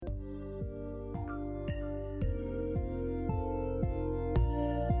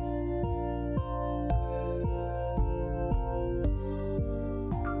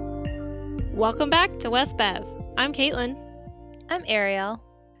Welcome back to West Bev. I'm Caitlin. I'm Ariel.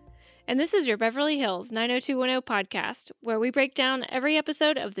 And this is your Beverly Hills 90210 podcast, where we break down every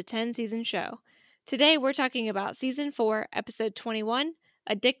episode of the 10-season show. Today we're talking about Season 4, Episode 21,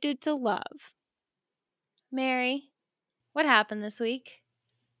 Addicted to Love. Mary, what happened this week?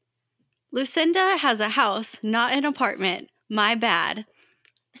 Lucinda has a house, not an apartment. My bad.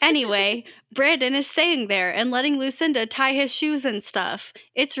 Anyway, Brandon is staying there and letting Lucinda tie his shoes and stuff.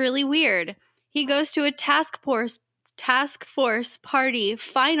 It's really weird. He goes to a task force party,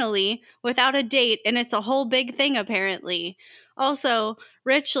 finally, without a date, and it's a whole big thing, apparently. Also,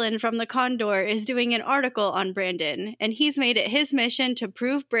 Richland from the Condor is doing an article on Brandon, and he's made it his mission to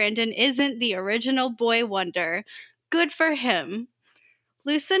prove Brandon isn't the original boy wonder. Good for him.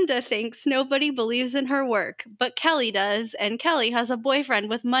 Lucinda thinks nobody believes in her work, but Kelly does, and Kelly has a boyfriend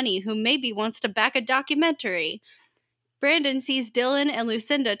with money who maybe wants to back a documentary. Brandon sees Dylan and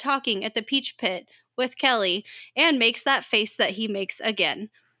Lucinda talking at the Peach Pit with Kelly and makes that face that he makes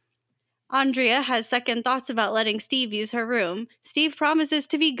again. Andrea has second thoughts about letting Steve use her room. Steve promises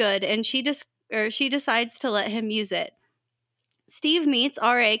to be good, and she decides to let him use it. Steve meets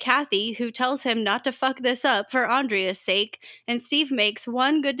R.A. Kathy, who tells him not to fuck this up for Andrea's sake, and Steve makes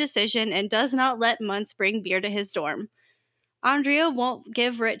one good decision and does not let Muntz bring beer to his dorm. Andrea won't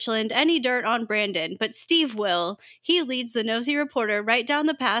give Richland any dirt on Brandon, but Steve will. He leads the nosy reporter right down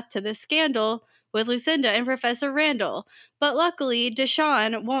the path to the scandal with Lucinda and Professor Randall. But luckily,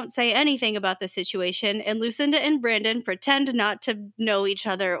 Deshawn won't say anything about the situation, and Lucinda and Brandon pretend not to know each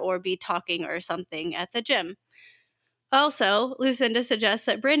other or be talking or something at the gym. Also, Lucinda suggests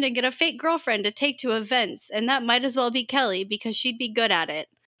that Brandon get a fake girlfriend to take to events, and that might as well be Kelly because she'd be good at it.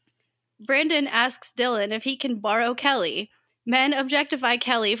 Brandon asks Dylan if he can borrow Kelly. Men objectify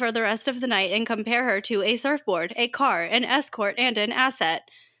Kelly for the rest of the night and compare her to a surfboard, a car, an escort, and an asset.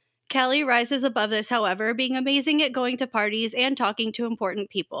 Kelly rises above this, however, being amazing at going to parties and talking to important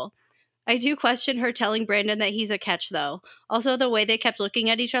people. I do question her telling Brandon that he's a catch, though. Also, the way they kept looking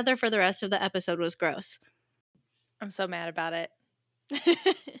at each other for the rest of the episode was gross. I'm so mad about it.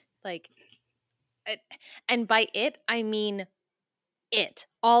 And by it, I mean it.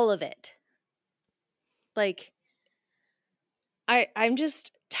 All of it. I'm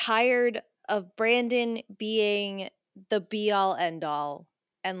just tired of Brandon being the be-all, end-all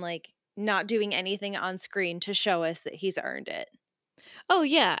and, not doing anything on screen to show us that he's earned it. Oh,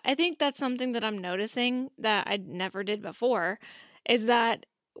 yeah. I think that's something that I'm noticing that I never did before, is that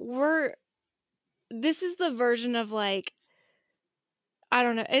this is the version of, I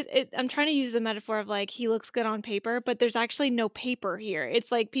don't know. I'm trying to use the metaphor of, he looks good on paper, but there's actually no paper here. It's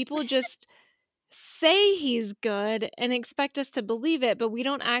like people just say he's good and expect us to believe it, but we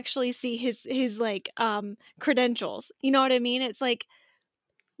don't actually see his credentials. You know what I mean? It's like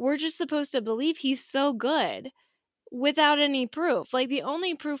we're just supposed to believe he's so good without any proof. Like, the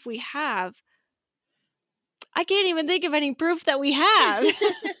only proof we have, I can't even think of any proof that we have.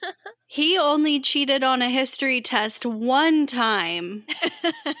 He only cheated on a history test one time.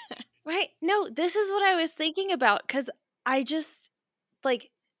 Right? No, this is what I was thinking about, because I just,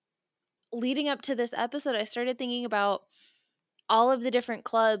 leading up to this episode, I started thinking about all of the different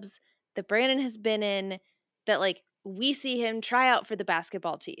clubs that Brandon has been in that, we see him try out for the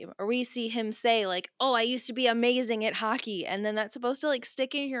basketball team, or we see him say, oh, I used to be amazing at hockey, and then that's supposed to,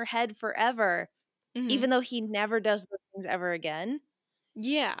 stick in your head forever, even though he never does those things ever again.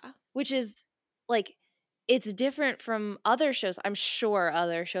 Yeah. Which is, it's different from other shows. I'm sure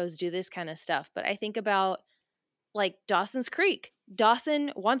other shows do this kind of stuff, but I think about, Dawson's Creek.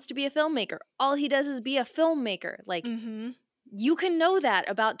 Dawson wants to be a filmmaker. All he does is be a filmmaker. You can know that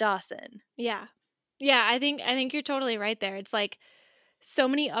about Dawson. Yeah. Yeah, I think you're totally right there. It's like so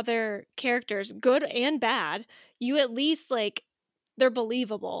many other characters, good and bad, you at least, they're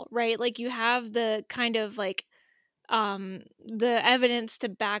believable, right? Like, you have the kind of, the evidence to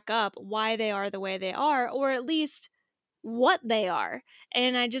back up why they are the way they are, or at least what they are.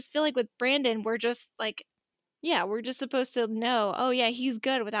 And I just feel like with Brandon, we're just we're just supposed to know, oh yeah, he's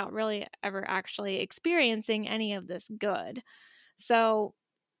good, without really ever actually experiencing any of this good. So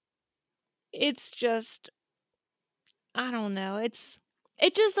it's just, I don't know. It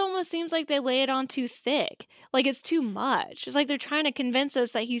just almost seems like they lay it on too thick. Like, it's too much. It's like they're trying to convince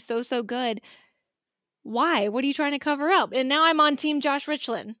us that he's so good. Why? What are you trying to cover up? And now I'm on team Josh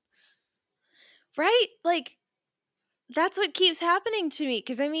Richland. Right? That's what keeps happening to me.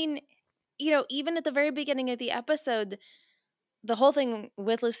 Because, I mean, even at the very beginning of the episode, the whole thing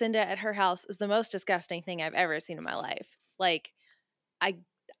with Lucinda at her house is the most disgusting thing I've ever seen in my life.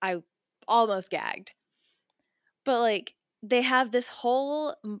 I almost gagged. But, they have this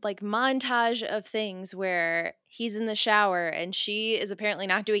whole like montage of things where he's in the shower and she is apparently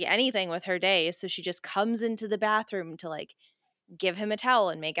not doing anything with her day, so she just comes into the bathroom to like give him a towel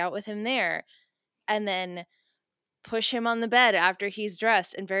and make out with him there, and then push him on the bed after he's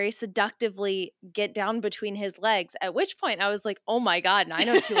dressed and very seductively get down between his legs, at which point I was like, oh my god,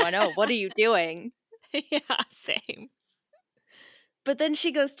 90210, what are you doing? Yeah, same. But then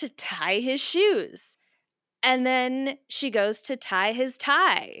she goes to tie his shoes, and then she goes to tie his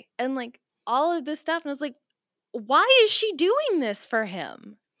tie, and like all of this stuff, and I was like, why is she doing this for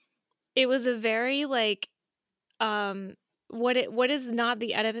him? It was a very like what is not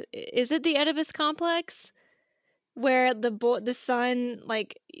the Oedipus, is it the Oedipus complex where the son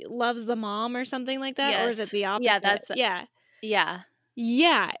like loves the mom or something like that, or is it Yes. the opposite? Yeah, that's yeah,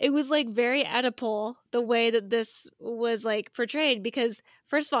 yeah. it was like very Oedipal the way that this was like portrayed, because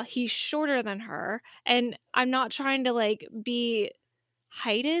first of all, he's shorter than her, and I'm not trying to like be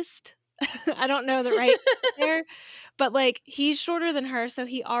heightist. I don't know the right there, but like he's shorter than her, so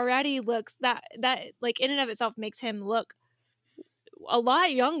he already looks that like in and of itself makes him look a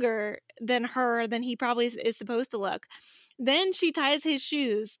lot younger than her than he probably is supposed to look. Then she ties his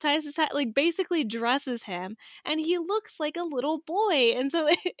shoes, ties his tie, like basically dresses him, and he looks like a little boy. And so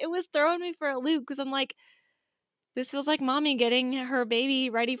it was throwing me for a loop, because I'm like, this feels like mommy getting her baby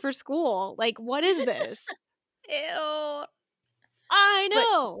ready for school. Like, what is this? Ew. I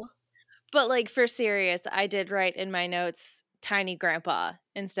know. But like for serious, I did write in my notes tiny grandpa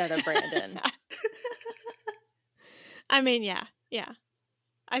instead of Brandon. I mean, yeah,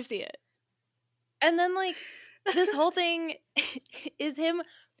 I see it. And then like this whole thing is him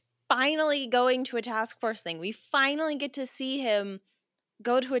finally going to a task force thing. We finally get to see him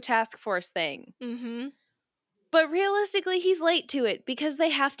go to a task force thing. Mm-hmm. But realistically, he's late to it because they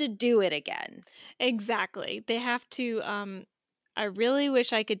have to do it again. Exactly. They have to, I really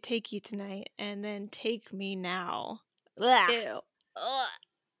wish I could take you tonight, and then take me now. Ugh. Ew. Ugh.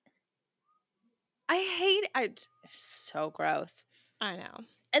 It's so gross. I know.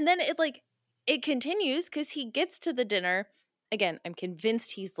 And then it continues because he gets to the dinner. Again, I'm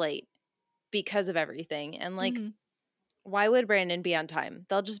convinced he's late because of everything. And like, Mhm. why would Brandon be on time?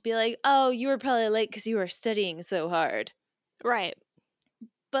 They'll just be like, oh, you were probably late because you were studying so hard. Right.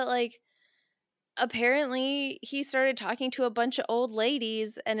 But like, apparently he started talking to a bunch of old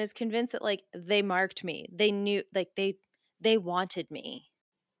ladies and is convinced that like they marked me. They knew, like they wanted me.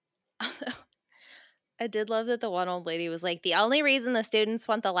 I did love that the one old lady was like, the only reason the students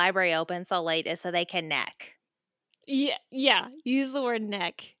want the library open so late is so they can neck. Yeah. Use the word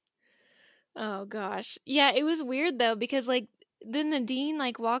neck. Oh gosh. Yeah, it was weird though, because like then the dean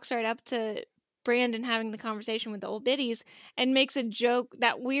like walks right up to Brandon having the conversation with the old biddies, and makes a joke,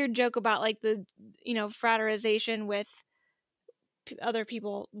 that weird joke about like the fraternization with other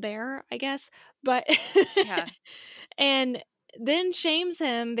people there, I guess. But Yeah. and then shames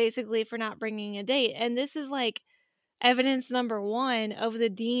him basically for not bringing a date. And this is like evidence number one of the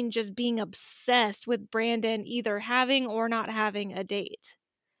dean just being obsessed with Brandon either having or not having a date.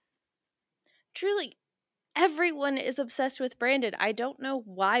 Truly, everyone is obsessed with Brandon. I don't know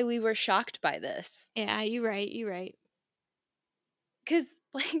why we were shocked by this. Yeah, you're right. Because,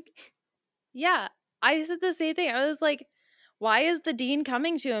 like, yeah, I said the same thing. I was like, why is the dean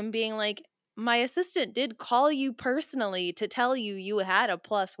coming to him being like, my assistant did call you personally to tell you you had a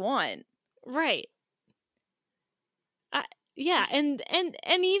 +1? Right. Yeah, and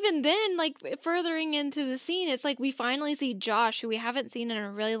even then, like furthering into the scene, it's like we finally see Josh, who we haven't seen in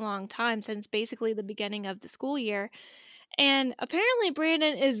a really long time, since basically the beginning of the school year. And apparently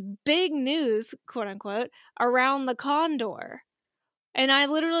Brandon is big news, quote unquote, around the Condor. And I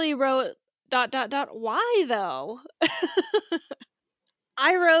literally wrote ... why though?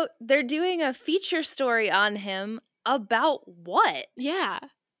 I wrote, they're doing a feature story on him about what? Yeah.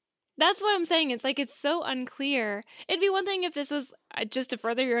 That's what I'm saying. It's like it's so unclear. It'd be one thing if this was, just to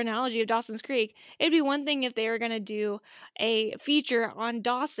further your analogy of Dawson's Creek, it'd be one thing if they were going to do a feature on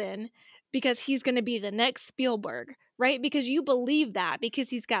Dawson because he's going to be the next Spielberg, right? Because you believe that because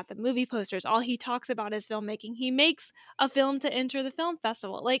he's got the movie posters. All he talks about is filmmaking. He makes a film to enter the film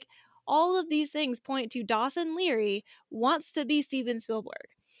festival. Like all of these things point to Dawson Leary wants to be Steven Spielberg.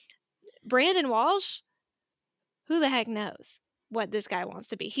 Brandon Walsh, who the heck knows what this guy wants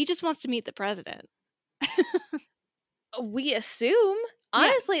to be? He just wants to meet the president. We assume.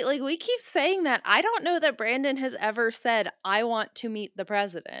 Honestly, like we keep saying that. I don't know that Brandon has ever said, I want to meet the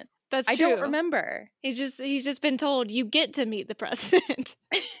president. That's true. I don't remember. He's just been told you get to meet the president.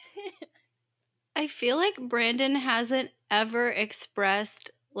 I feel like Brandon hasn't ever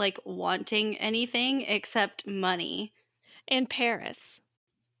expressed like wanting anything except money. And Paris.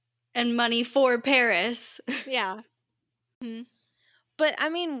 And money for Paris. Yeah. But I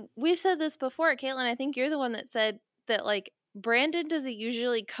mean, we've said this before, Caitlin. I think you're the one that said that, like, Brandon doesn't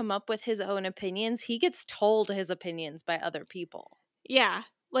usually come up with his own opinions. He gets told his opinions by other people. Yeah.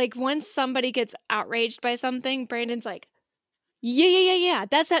 Like, once somebody gets outraged by something, Brandon's like, yeah.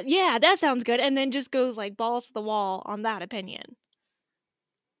 That sounds good. And then just goes, like, balls to the wall on that opinion.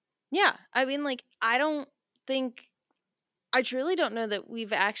 Yeah. I mean, like, I truly don't know that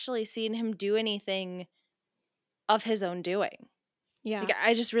we've actually seen him do anything of his own doing. Yeah. Like,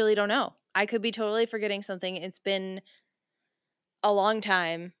 I just really don't know. I could be totally forgetting something. It's been a long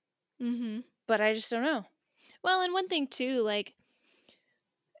time, but I just don't know. Well, and one thing too, like,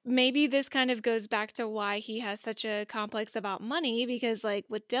 maybe this kind of goes back to why he has such a complex about money, because, like,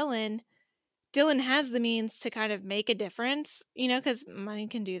 with Dylan has the means to kind of make a difference, you know, because money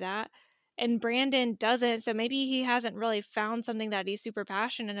can do that. And Brandon doesn't. So maybe he hasn't really found something that he's super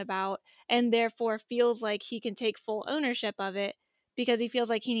passionate about, and therefore feels like he can take full ownership of it because he feels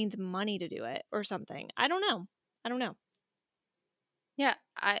like he needs money to do it or something. I don't know. Yeah,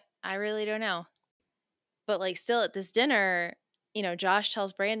 I really don't know. But, like, still at this dinner, you know, Josh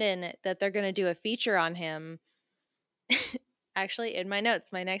tells Brandon that they're going to do a feature on him. Actually, in my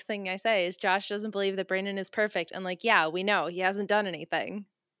notes, my next thing I say is Josh doesn't believe that Brandon is perfect. And, like, yeah, we know he hasn't done anything.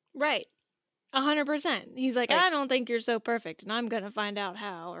 Right. 100%. He's like, Like, I don't think you're so perfect, and I'm going to find out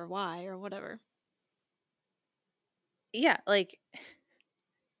how or why or whatever. yeah, like,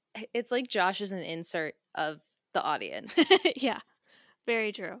 it's like Josh is an insert of the audience. Yeah,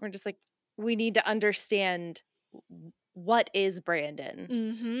 very true. We're just like, we need to understand what is Brandon.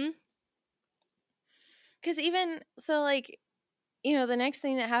 Mm-hmm. Because even, so, like, you know, the next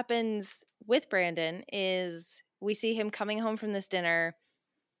thing that happens with Brandon is we see him coming home from this dinner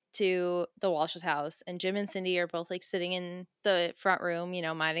to the Walsh's house, and Jim and Cindy are both, like, sitting in the front room, you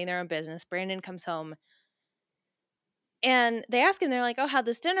know, minding their own business. Brandon comes home, and they ask him, they're like, oh, how'd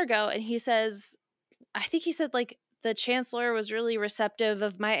this dinner go? And he says, I think he said, like, the chancellor was really receptive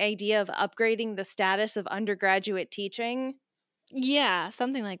of my idea of upgrading the status of undergraduate teaching. Yeah,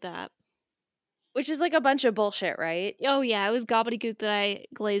 something like that. Which is, like, a bunch of bullshit, right? Oh, yeah, it was gobbledygook that I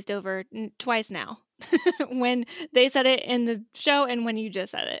glazed over twice now. When they said it in the show and when you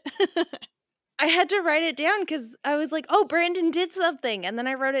just said it. I had to write it down because I was like, oh, Brandon did something. And then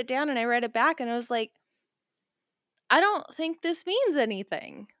I wrote it down and I read it back and I was like, I don't think this means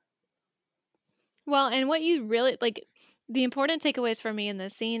anything. Well, and what you really, like, the important takeaways for me in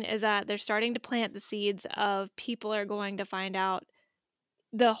this scene is that they're starting to plant the seeds of people are going to find out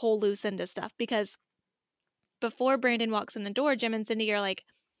the whole Lucinda stuff, because before Brandon walks in the door, Jim and Cindy are, like,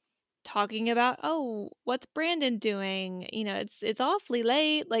 talking about, oh, what's Brandon doing? You know, it's awfully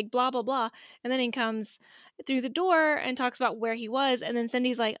late, like, blah, blah, blah. And then he comes through the door and talks about where he was. And then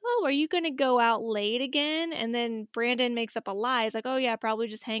Cindy's like, oh, are you going to go out late again? And then Brandon makes up a lie. It's like, oh, yeah, probably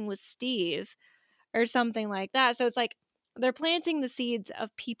just hang with Steve or something like that. So it's like they're planting the seeds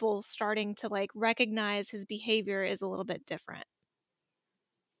of people starting to, like, recognize his behavior is a little bit different.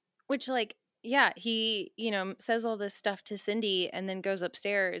 Which, like, yeah, he, you know, says all this stuff to Cindy and then goes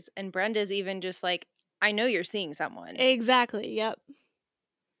upstairs. And Brenda's even just like, I know you're seeing someone. Exactly. Yep.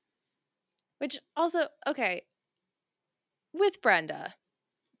 Which also, okay, with Brenda.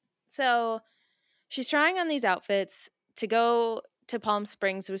 So she's trying on these outfits to go to Palm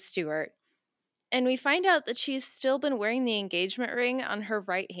Springs with Stuart. And we find out that she's still been wearing the engagement ring on her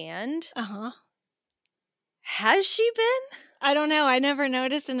right hand. Uh-huh. Has she been? I don't know. I never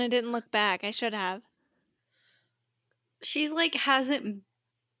noticed and I didn't look back. I should have. She's, like, hasn't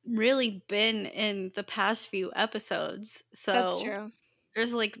really been in the past few episodes. So That's true.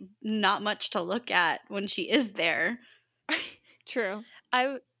 there's, like, not much to look at when she is there. True.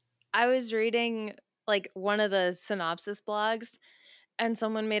 I was reading, like, one of the synopsis blogs, and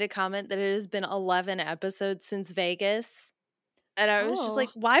someone made a comment that it has been 11 episodes since Vegas. And I was just like,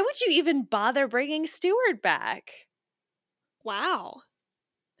 why would you even bother bringing Stuart back? Wow.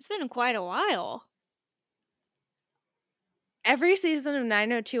 It's been quite a while. Every season of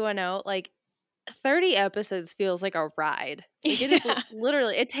 90210, like, 30 episodes feels like a ride. Like, it is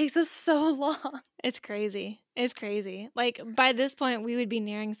literally, it takes us so long. It's crazy. It's crazy. Like, by this point, we would be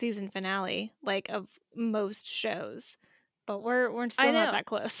nearing season finale, like, of most shows. But we're still not that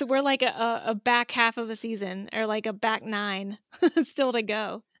close. So we're like a back half of a season, or like a back 9 still to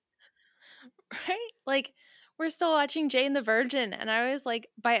go. Right? Like, we're still watching Jane the Virgin, and I was like,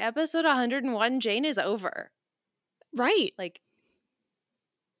 by episode 101, Jane is over. Right. Like,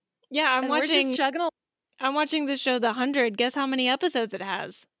 yeah, I'm watching I'm watching the show The 100. Guess how many episodes it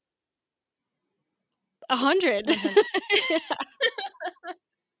has? 100. 100.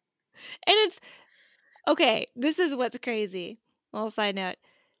 And it's okay. This is what's crazy. Little side note: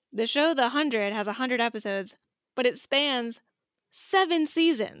 the show The 100 has 100 episodes, but it spans 7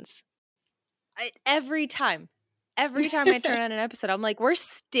 seasons. Every time I turn on an episode, I'm like, we're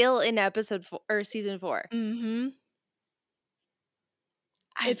still in episode 4 or season 4. Mm-hmm.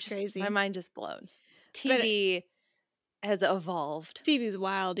 It's crazy. My mind is blown. But TV has evolved. TV's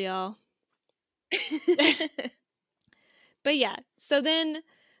wild, y'all. But yeah, so then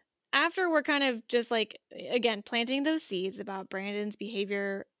after we're kind of just like, again, planting those seeds about Brandon's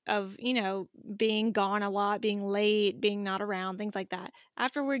behavior of, being gone a lot, being late, being not around, things like that.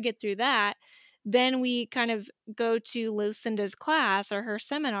 After we get through that, then we kind of go to Lucinda's class or her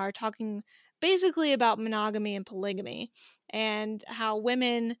seminar talking basically about monogamy and polygamy and how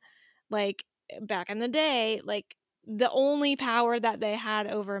women, like back in the day, like the only power that they had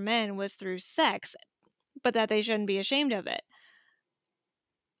over men was through sex, but that they shouldn't be ashamed of it.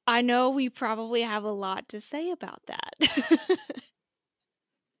 I know we probably have a lot to say about that.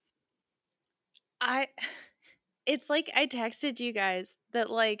 It's like I texted you guys that,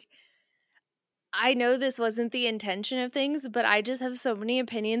 like, I know this wasn't the intention of things, but I just have so many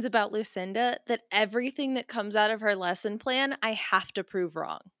opinions about Lucinda that everything that comes out of her lesson plan, I have to prove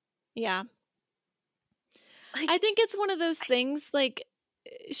wrong. Yeah. Like, I think it's one of those things, like,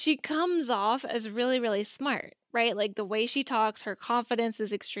 she comes off as really, really smart, right? Like, the way she talks, her confidence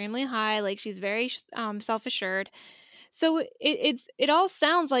is extremely high. Like, she's very self-assured. So it all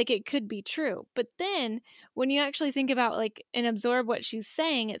sounds like it could be true. But then when you actually think about, like, and absorb what she's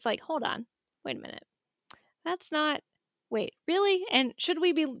saying, it's like, hold on, wait a minute. That's not, wait, really? And should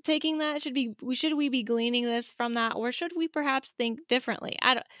we be taking that? Should we be gleaning this from that? Or should we perhaps think differently?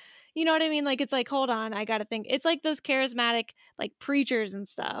 I don't, you know what I mean? Like, it's like, hold on, I got to think. It's like those charismatic, like, preachers and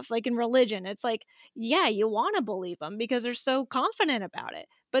stuff, like in religion. It's like, yeah, you want to believe them because they're so confident about it.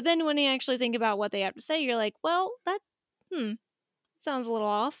 But then when you actually think about what they have to say, you're like, well, that, sounds a little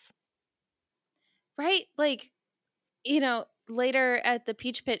off. right? Like, later at the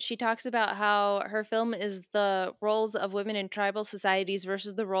Peach Pit, she talks about how her film is the roles of women in tribal societies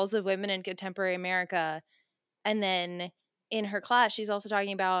versus the roles of women in contemporary America. And then in her class, she's also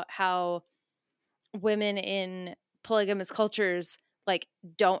talking about how women in polygamous cultures, like,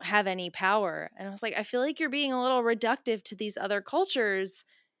 don't have any power. And I was like, I feel like you're being a little reductive to these other cultures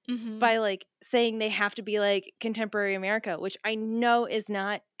by, like, saying they have to be like contemporary America, which I know is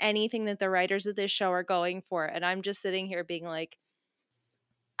not anything that the writers of this show are going for. And I'm just sitting here being like,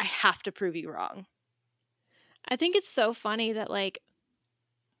 I have to prove you wrong. I think it's so funny that, like,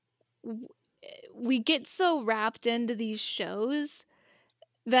 we get so wrapped into these shows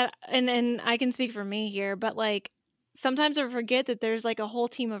that, and I can speak for me here, but, like, sometimes I forget that there's, like, a whole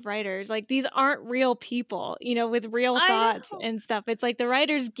team of writers. Like, these aren't real people, with real thoughts and stuff. It's like the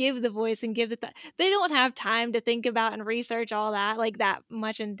writers give the voice and give the thought. They don't have time to think about and research all that, like, that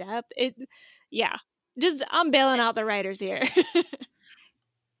much in depth. Yeah. Just, I'm bailing out the writers here.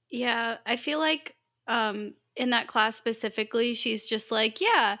 Yeah, I feel like in that class specifically, she's just like,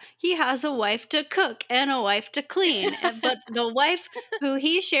 yeah, he has a wife to cook and a wife to clean. But the wife who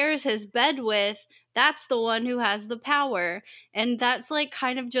he shares his bed with, that's the one who has the power. And that's like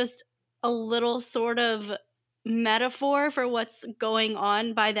kind of just a little sort of metaphor for what's going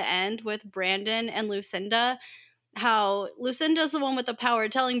on by the end with Brandon and Lucinda. How Lucinda's the one with the power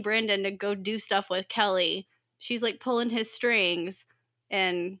telling Brandon to go do stuff with Kelly. She's like pulling his strings.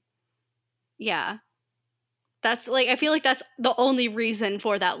 And yeah, that's like, I feel like that's the only reason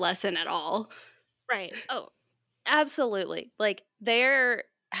for that lesson at all. Right. Oh, absolutely. Like, they're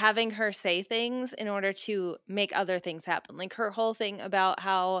having her say things in order to make other things happen. Like, her whole thing about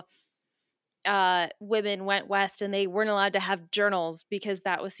how women went west and they weren't allowed to have journals because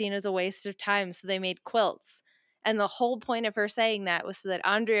that was seen as a waste of time, so they made quilts. And the whole point of her saying that was so that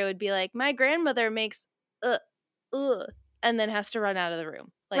Andrea would be like, my grandmother makes and then has to run out of the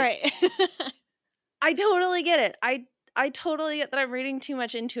room. Like, right. I totally get it. I totally get that I'm reading too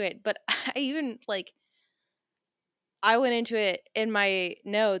much into it, but I went into it in my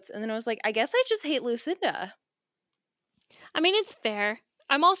notes and then I was like, I guess I just hate Lucinda. I mean, it's fair.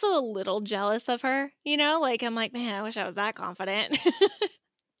 I'm also a little jealous of her, like, I'm like, man, I wish I was that confident.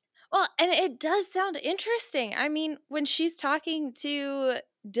 Well, and it does sound interesting. I mean, when she's talking to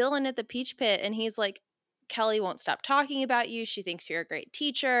Dylan at the Peach Pit and he's like, Kelly won't stop talking about you. She thinks you're a great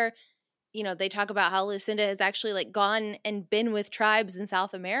teacher. They talk about how Lucinda has actually, like, gone and been with tribes in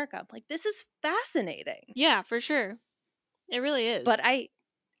South America. I'm like, this is fascinating. Yeah, for sure. It really is. But I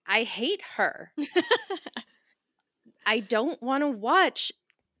hate her. I don't want to watch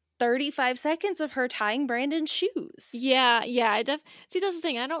 35 seconds of her tying Brandon's shoes. Yeah, see, that's the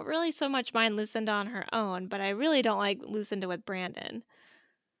thing. I don't really so much mind Lucinda on her own, but I really don't like Lucinda with Brandon.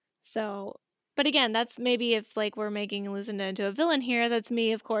 So, but again, that's maybe if like we're making Lucinda into a villain here, that's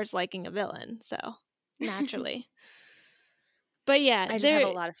me, of course, liking a villain. So naturally. But yeah, I just have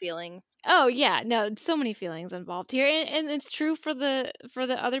a lot of feelings. oh yeah, no, so many feelings involved here, and it's true for the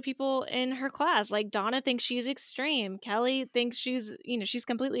other people in her class. Like Donna thinks she's extreme. Kelly thinks she's she's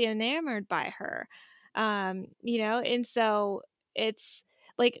completely enamored by her. And so it's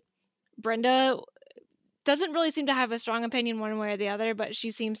like Brenda doesn't really seem to have a strong opinion one way or the other, but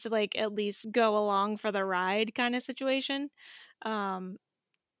she seems to like at least go along for the ride kind of situation. Um,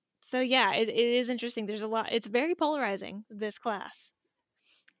 so yeah, it is interesting. There's a lot. It's very polarizing, this class.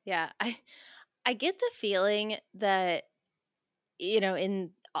 Yeah, I get the feeling that,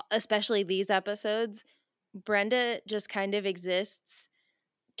 in especially these episodes, Brenda just kind of exists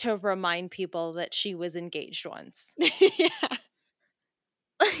to remind people that she was engaged once. Yeah.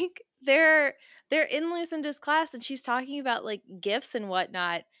 Like they're in Lucinda's class and she's talking about like gifts and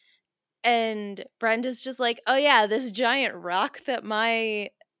whatnot. And Brenda's just like, oh yeah, this giant rock that my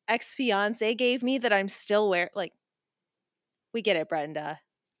ex-fiance gave me that I'm still wearing. Like, we get it, Brenda.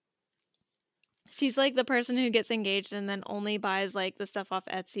 She's like the person who gets engaged and then only buys like the stuff off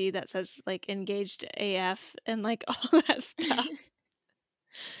Etsy that says like engaged AF and like all that stuff.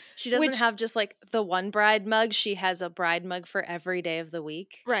 She doesn't have just like the one bride mug. She has a bride mug for every day of the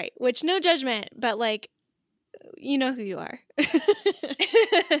week. Right. Which, no judgment, but like, you know who you are.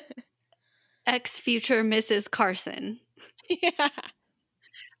 Ex-future Mrs. Carson. Yeah.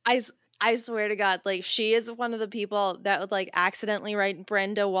 I swear to God, like she is one of the people that would like accidentally write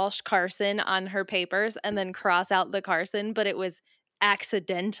Brenda Walsh Carson on her papers and then cross out the Carson, but it was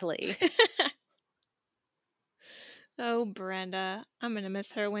accidentally. Oh, Brenda. I'm going to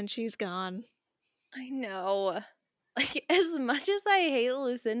miss her when she's gone. I know. Like, as much as I hate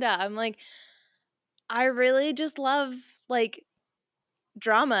Lucinda, I'm like, I really just love like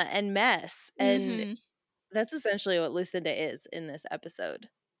drama and mess. And that's essentially what Lucinda is in this episode.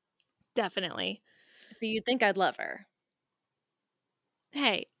 Definitely. So you'd think I'd love her.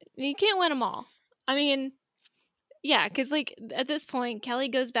 Hey, you can't win them all. I mean, yeah, because like at this point, Kelly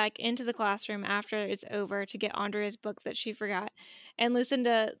goes back into the classroom after it's over to get Andrea's book that she forgot. And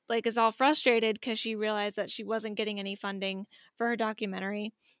Lucinda like is all frustrated because she realized that she wasn't getting any funding for her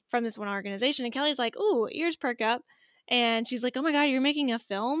documentary from this one organization. And Kelly's like, ooh, ears perk up. And she's like, oh my God, you're making a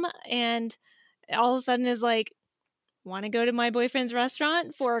film? And all of a sudden is like, want to go to my boyfriend's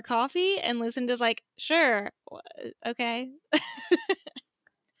restaurant for a coffee? And Lucinda's like, sure. Okay.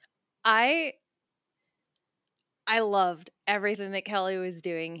 I loved everything that Kelly was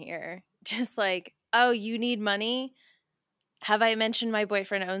doing here. Just like, oh, you need money? Have I mentioned my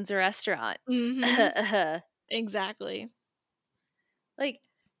boyfriend owns a restaurant? Exactly. Like,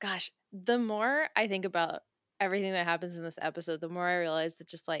 gosh, the more I think about everything that happens in this episode, the more I realize that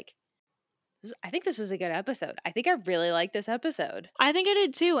just like, I think this was a good episode. I think I really like this episode. I think I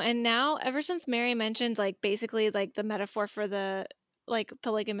did too. And now, ever since Mary mentioned like basically like the metaphor for the like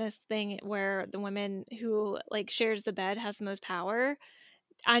polygamous thing where the woman who like shares the bed has the most power,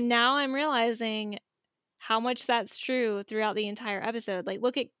 and now I'm realizing how much that's true throughout the entire episode. Like,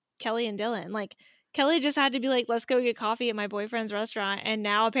 look at Kelly and Dylan. Like, Kelly just had to be like, let's go get coffee at my boyfriend's restaurant. And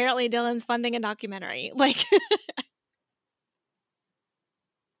now apparently Dylan's funding a documentary. Like,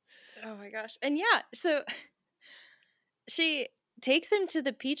 oh my gosh. And yeah, so she takes him to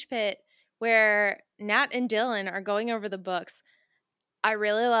the Peach Pit where Nat and Dylan are going over the books. I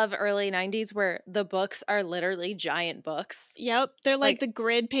really love early 90s where the books are literally giant books. Yep. They're like the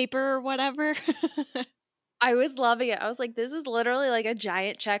grid paper or whatever. I was loving it. I was like, this is literally like a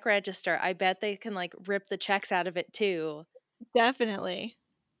giant check register. I bet they can like rip the checks out of it too. Definitely.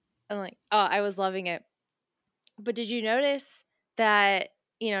 And like, oh, I was loving it. But did you notice that,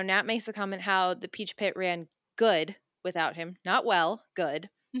 Nat makes a comment how the Peach Pit ran good without him? Not well, good.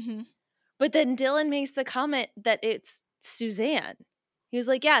 Mm-hmm. But then Dylan makes the comment that it's Suzanne. He was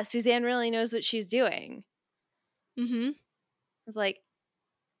like, yeah, Suzanne really knows what she's doing. Mm-hmm. I was like,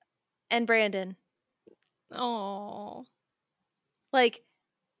 and Brandon. Oh. Like,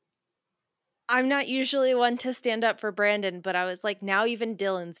 I'm not usually one to stand up for Brandon, but I was like, now even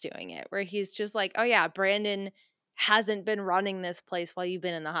Dylan's doing it, where he's just like, oh yeah, Brandon hasn't been running this place while you've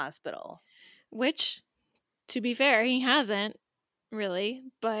been in the hospital. Which, to be fair, he hasn't really.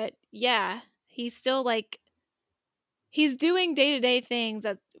 But yeah, he's still like, he's doing day-to-day things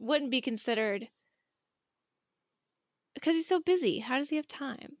that wouldn't be considered because he's so busy. How does he have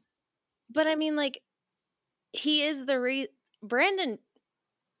time? But I mean, like, he is Brandon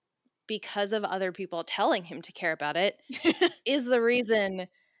because of other people telling him to care about it is the reason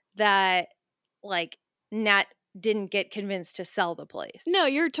that like Nat didn't get convinced to sell the place. No,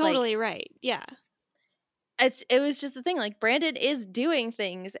 you're Like, totally right. Yeah. it was just the thing, like Brandon is doing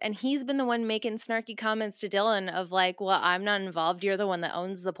things and he's been the one making snarky comments to Dylan of like, well, I'm not involved, you're the one that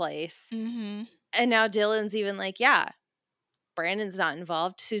owns the place. Mm-hmm. And now Dylan's even like, yeah, Brandon's not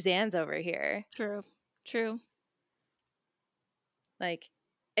involved, Suzanne's over here. True. Like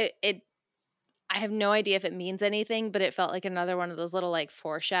it I have no idea if it means anything, but it felt like another one of those little like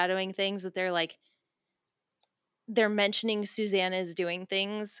foreshadowing things that they're mentioning Suzanne is doing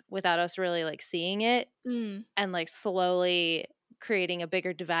things without us really like seeing it, Mm. and like slowly creating a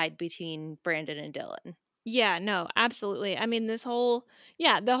bigger divide between Brandon and Dylan. Yeah, no, absolutely. I mean, the whole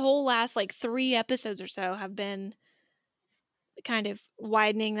last like 3 episodes or so have been kind of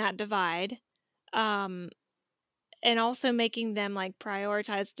widening that divide. And also making them like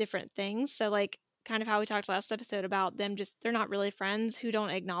prioritize different things. So like kind of how we talked last episode about them they're not really friends who don't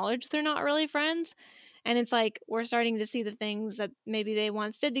acknowledge they're not really friends. And it's like we're starting to see the things that maybe they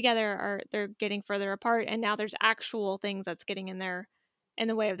once did together are they're getting further apart, and now there's actual things that's getting in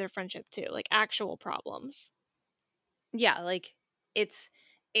the way of their friendship too, like actual problems. Yeah, like it's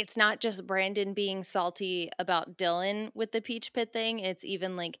not just Brandon being salty about Dylan with the Peach Pit thing. It's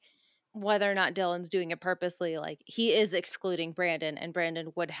even like whether or not Dylan's doing it purposely, like he is excluding Brandon and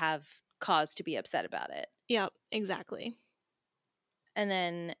Brandon would have cause to be upset about it. Yep, exactly. And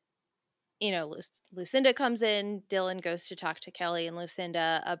then, you know, Lucinda comes in, Dylan goes to talk to Kelly and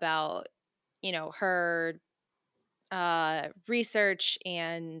Lucinda about, you know, her research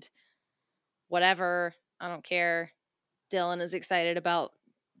and whatever. I don't care. Dylan is excited about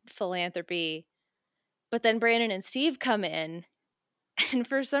philanthropy. But then Brandon and Steve come in, and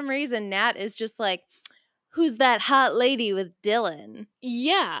for some reason, Nat is just like, who's that hot lady with Dylan?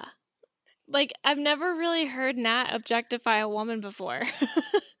 Yeah. Like I've never really heard Nat objectify a woman before.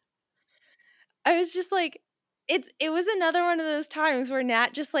 I was just like, it was another one of those times where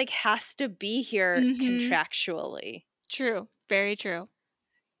Nat just like has to be here contractually. True. Very true.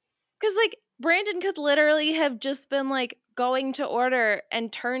 Because like Brandon could literally have just been like going to order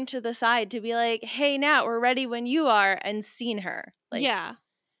and turned to the side to be like, hey, Nat, we're ready when you are, and seen her. Like, yeah.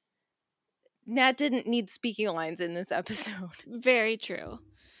 Nat didn't need speaking lines in this episode. Very true.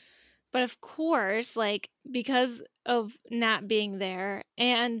 But of course, like, because of Nat being there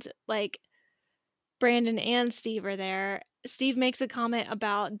and like Brandon and Steve are there, Steve makes a comment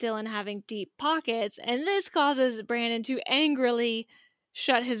about Dylan having deep pockets, and this causes Brandon to angrily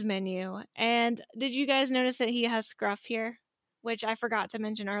shut his menu. And did you guys notice that he has scruff here? Which I forgot to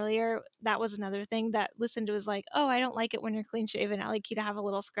mention earlier. That was another thing that Lucinda was like, oh, I don't like it when you're clean shaven. I like you to have a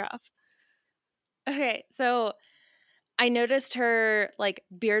little scruff. Okay, so I noticed her like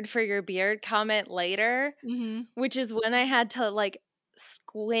beard for your beard comment later, which is when I had to like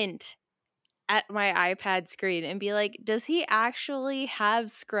squint at my iPad screen and be like, does he actually have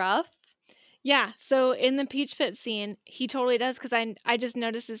scruff? Yeah, so in the Peach Pit scene, he totally does, because I just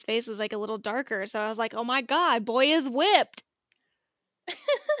noticed his face was like a little darker, so I was like, oh my god, boy is whipped.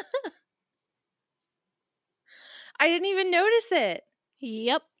 I didn't even notice it.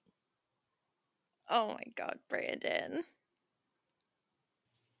 Yep. Oh my god, Brandon.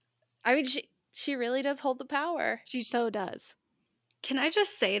 I mean, she really does hold the power. She so does. Can I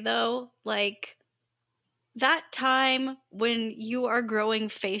just say though, like that time when you are growing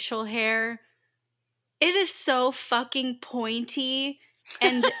facial hair, it is so fucking pointy,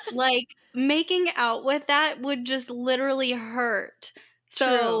 and like making out with that would just literally hurt.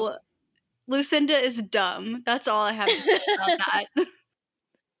 So Lucinda is dumb. That's all I have to say about that.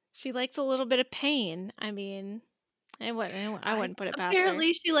 She likes a little bit of pain. I mean, I wouldn't put it past her.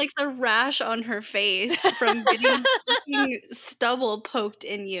 Apparently she likes a rash on her face from getting fucking stubble poked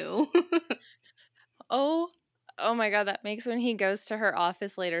in you. Oh my god, that makes when he goes to her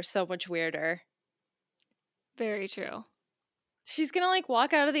office later so much weirder. Very true. She's gonna like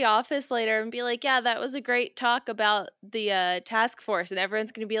walk out of the office later and be like, yeah, that was a great talk about the task force, and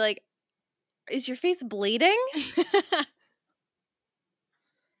everyone's gonna be like, is your face bleeding?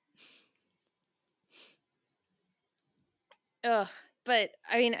 Ugh. But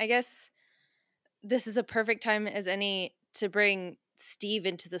I mean, I guess this is a perfect time as any to bring Steve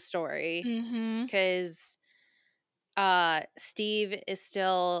into the story, because Steve is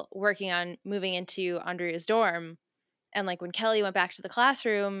still working on moving into Andrea's dorm. And like when Kelly went back to the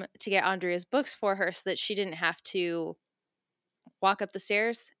classroom to get Andrea's books for her so that she didn't have to walk up the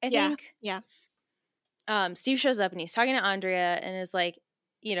stairs, I think. Yeah. Steve shows up and he's talking to Andrea and is like,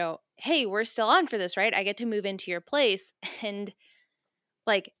 you know, hey, we're still on for this, right? I get to move into your place. And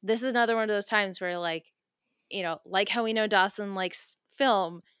like, this is another one of those times where, like, you know, like how we know Dawson likes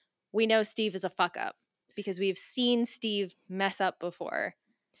film, we know Steve is a fuck up because we've seen Steve mess up before.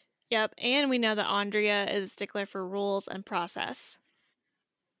 Yep. And we know that Andrea is a stickler for rules and process.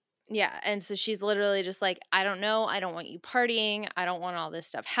 Yeah. And so she's literally just like, I don't know. I don't want you partying. I don't want all this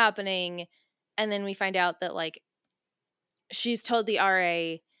stuff happening. And then we find out that, like, she's told the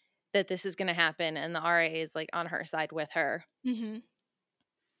RA that this is going to happen. And the RA is, like, on her side with her. Mm-hmm.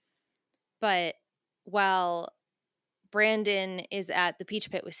 But while Brandon is at the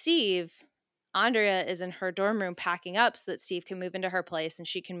Peach Pit with Steve, Andrea is in her dorm room packing up so that Steve can move into her place and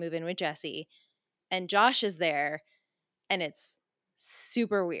she can move in with Jesse. And Josh is there, and it's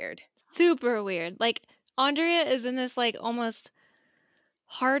super weird. Super weird. Like, Andrea is in this, like, almost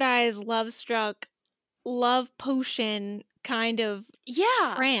hard eyes, love struck, love potion kind of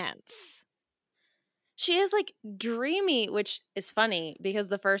trance. She is, like, dreamy, which is funny because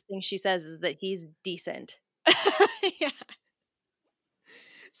the first thing she says is that he's decent. Yeah.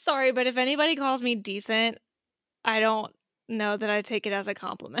 Sorry, but if anybody calls me decent, I don't know that I take it as a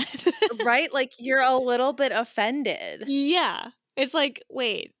compliment. Right? Like, you're a little bit offended. Yeah. It's like,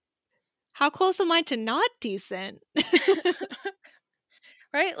 wait, how close am I to not decent?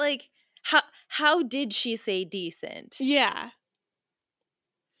 Right? Like, how did she say decent? Yeah.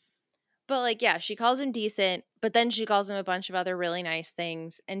 But, like, yeah, she calls him decent, but then she calls him a bunch of other really nice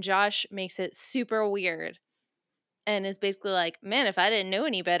things, and Josh makes it super weird and is basically like, man, if I didn't know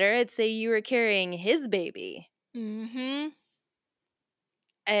any better, I'd say you were carrying his baby. Mm-hmm.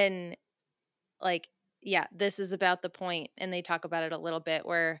 And, like, yeah, this is about the point, and they talk about it a little bit,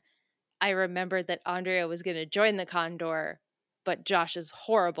 where I remembered that Andrea was going to join the Condor, but Josh is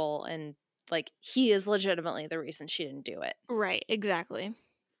horrible, and, like, he is legitimately the reason she didn't do it. Right, exactly.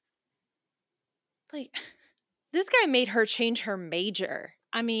 Like, this guy made her change her major.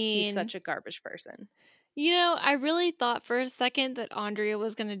 I mean, he's such a garbage person. You know, I really thought for a second that Andrea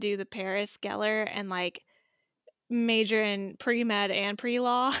was going to do the Paris Geller and, like, major in pre-med and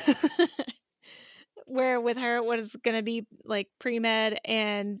pre-law. Where with her it was going to be, like, pre-med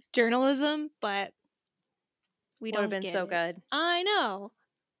and journalism, but we don't Would have been so good. I know.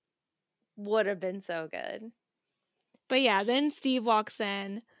 Would have been so good. But yeah, then Steve walks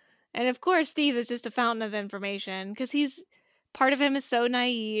in. And of course, Steve is just a fountain of information because part of him is so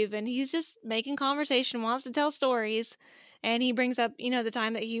naive and he's just making conversation, wants to tell stories. And he brings up, the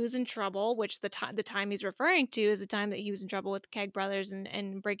time that he was in trouble, which the time he's referring to is the time that he was in trouble with the Keg brothers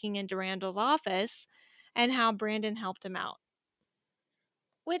and breaking into Randall's office and how Brandon helped him out.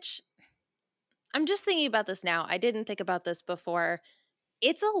 Which, I'm just thinking about this now. I didn't think about this before.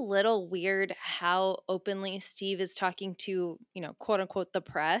 It's a little weird how openly Steve is talking to, quote unquote, the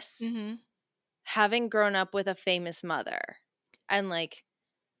press, Mm-hmm. having grown up with a famous mother and, like,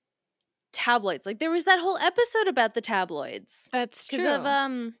 tabloids. Like, there was that whole episode about the tabloids. That's true. Because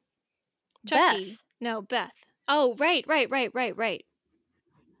of Chucky. Beth. No, Beth. Oh, right.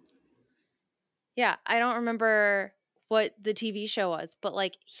 Yeah, I don't remember what the TV show was, but,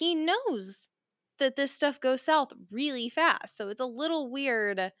 like, he knows that this stuff goes south really fast. So it's a little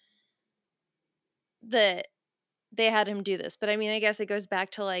weird that they had him do this. But I mean, I guess it goes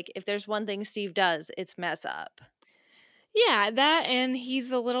back to, like, if there's one thing Steve does, it's mess up. Yeah, that, and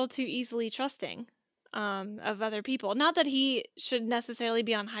he's a little too easily trusting of other people. Not that he should necessarily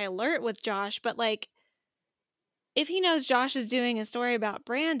be on high alert with Josh, but, like, if he knows Josh is doing a story about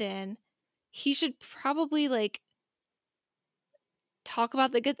Brandon, he should probably, like, talk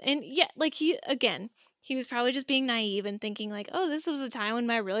about the good. And yeah, like, he was probably just being naive and thinking, like, oh, this was a time when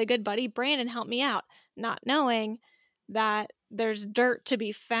my really good buddy Brandon helped me out, not knowing that there's dirt to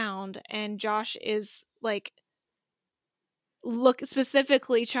be found and Josh is, like,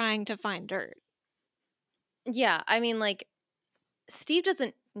 specifically trying to find dirt. Yeah, I mean, like, Steve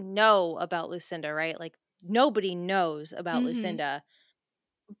doesn't know about Lucinda, right? Like, nobody knows about Lucinda.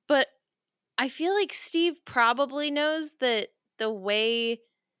 But I feel like Steve probably knows that the way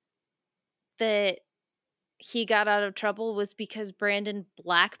that he got out of trouble was because Brandon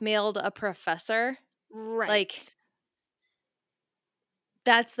blackmailed a professor. Right. Like,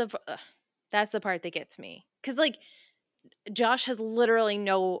 that's the part that gets me. Because, like, Josh has literally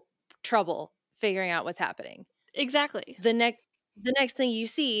no trouble figuring out what's happening. Exactly. The next thing you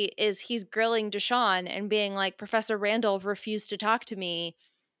see is he's grilling Deshawn and being like, Professor Randall refused to talk to me,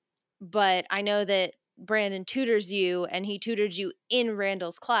 but I know that Brandon tutors you and he tutored you in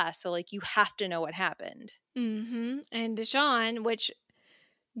Randall's class, so, like, you have to know what happened. Mm-hmm. And Deshawn, which,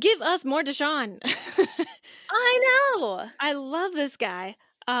 give us more Deshawn. I know. I love this guy.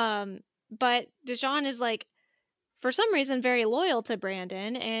 But Deshawn is, like, for some reason, very loyal to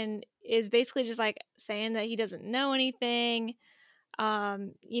Brandon and is basically just like saying that he doesn't know anything.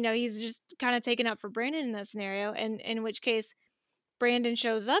 He's just kind of taken up for Brandon in that scenario. And in which case, Brandon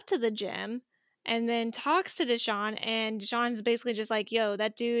shows up to the gym and then talks to Deshaun. And Deshaun's basically just like, yo,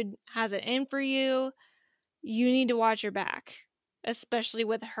 that dude has it in for you. You need to watch your back, especially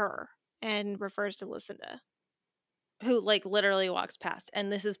with her, and refers to Lucinda. Who like literally walks past,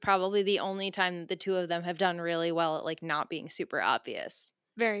 and this is probably the only time that the two of them have done really well at like not being super obvious,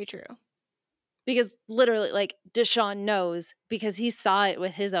 Very true. because literally like Deshaun knows because he saw it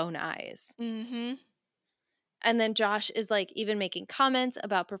with his own eyes. Mm-hmm. And then Josh is like even making comments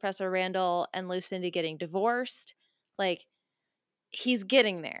about Professor Randall and Lucinda getting divorced. Like, he's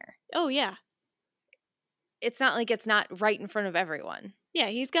getting there. Oh, yeah. It's not like it's not right in front of everyone. Yeah,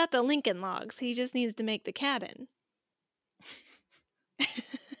 he's got the Lincoln Logs. He just needs to make the cabin.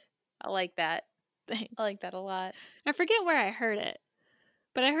 I like that. Thanks. I like that a lot. I forget where I heard it,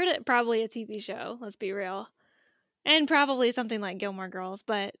 but I heard it probably a TV show, let's be real. And probably something like Gilmore Girls,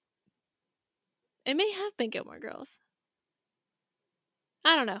 but it may have been Gilmore Girls.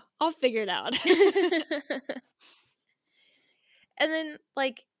 I don't know. I'll figure it out. And then,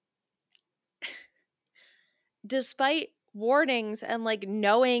 like, despite warnings and, like,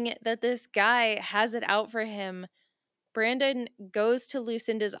 knowing that this guy has it out for him, Brandon goes to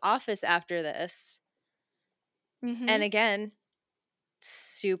Lucinda's office after this. Mm-hmm. And again,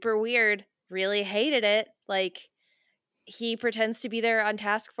 super weird. Really hated it. Like, he pretends to be there on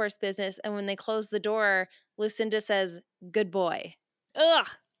task force business, and when they close the door, Lucinda says, "Good boy." Ugh.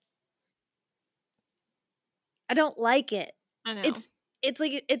 I don't like it. I know. It's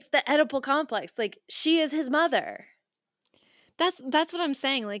like it's the Oedipal complex. Like, she is his mother. That's what I'm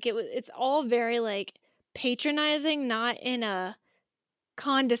saying. Like it's all very like patronizing, not in a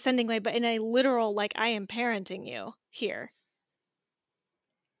condescending way, but in a literal like I am parenting you here.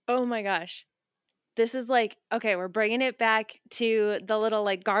 Oh my gosh. This is like, okay, we're bringing it back to the little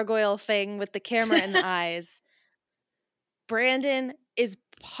like gargoyle thing with the camera in the eyes. Brandon is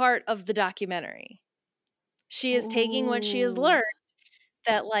part of the documentary. She is taking what she has Ooh. learned,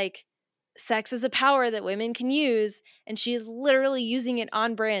 that like sex is a power that women can use, and she is literally using it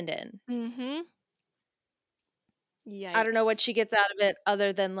on Brandon. Mm-hmm. Yikes. I don't know what she gets out of it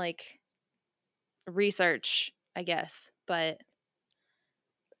other than like research, I guess. But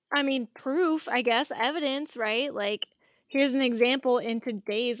I mean, proof, I guess, evidence, right? Like, here's an example in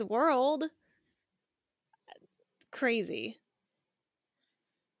today's world. Crazy.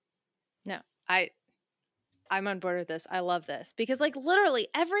 no, I'm on board with this. I love this because like literally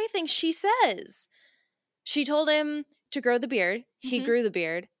everything she says. She told him to grow the beard. He Mhm. grew the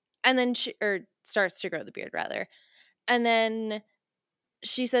beard, and then starts to grow the beard rather. And then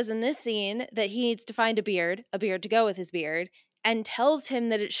she says in this scene that he needs to find a beard to go with his beard, and tells him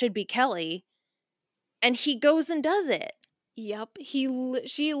that it should be Kelly, and he goes and does it. Yep. She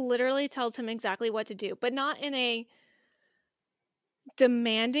literally tells him exactly what to do, but not in a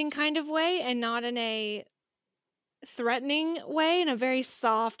demanding kind of way and not in a threatening way, in a very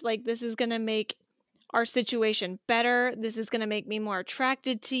soft, like, this is going to make our situation better. This is going to make me more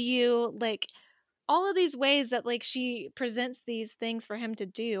attracted to you. Like, all of these ways that, like, she presents these things for him to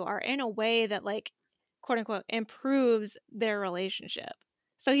do are in a way that, like, quote unquote, improves their relationship.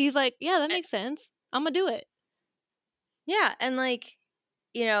 So he's like, yeah, that makes sense. I'm going to do it. Yeah, and like,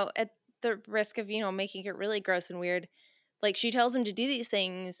 at the risk of, making it really gross and weird, like she tells him to do these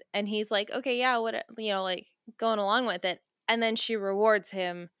things and he's like, okay, yeah, what, like going along with it. And then she rewards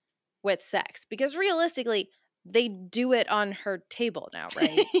him with sex because realistically, they do it on her table now,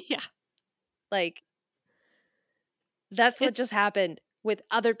 right? Yeah. Like, that's what It's- just happened with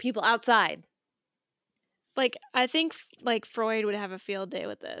other people outside. Like, I think like Freud would have a field day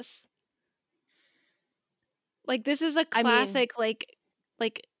with this. Like, this is a classic like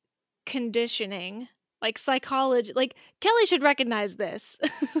conditioning, like psychology. Like, Kelly should recognize this.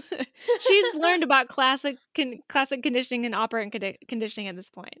 She's learned about classic conditioning and operant conditioning at this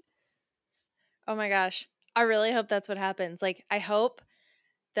point. Oh my gosh. I really hope that's what happens. Like, I hope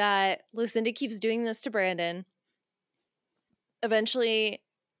that Lucinda keeps doing this to Brandon. Eventually,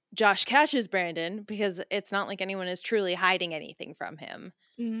 Josh catches Brandon because it's not like anyone is truly hiding anything from him.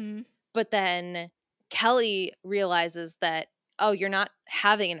 Mm-hmm. But then Kelly realizes that, oh, you're not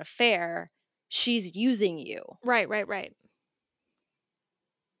having an affair. She's using you. Right.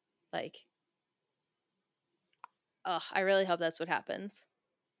 Like, I really hope that's what happens.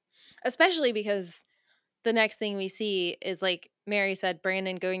 Especially because the next thing we see is, like Mary said,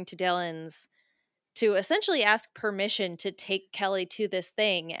 Brandon going to Dylan's to essentially ask permission to take Kelly to this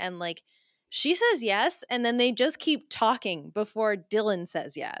thing. And like she says yes, and then they just keep talking before Dylan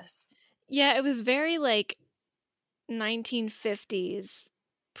says yes. Yeah, it was very like 1950s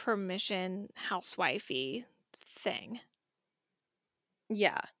permission housewifey thing.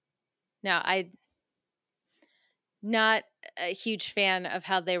 Yeah. Now, I not a huge fan of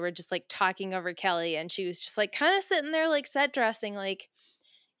how they were just like talking over Kelly, and she was just like kind of sitting there like set dressing, like,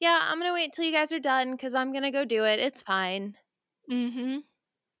 yeah, I'm gonna wait till you guys are done because I'm gonna go do it. It's fine. Mm-hmm.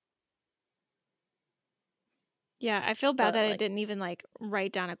 Yeah, I feel bad But that I like, didn't even like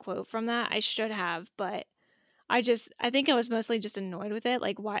write down a quote from that. I should have, but I think I was mostly just annoyed with it.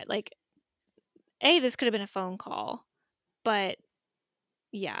 Like, why? Like, this could have been a phone call, but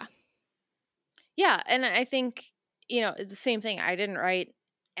yeah. yeah, and I think, it's the same thing. I didn't write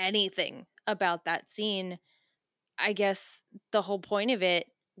anything about that scene. I guess the whole point of it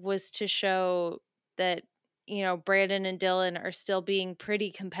was to show that, Brandon and Dylan are still being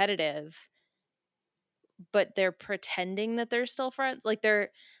pretty competitive, but they're pretending that they're still friends. Like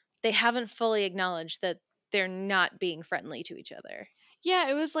they haven't fully acknowledged that they're not being friendly to each other. Yeah,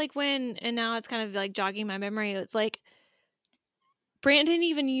 it was like and now it's kind of like jogging my memory. It's like Brandon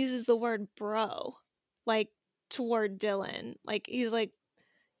even uses the word bro, like toward Dylan. Like he's like,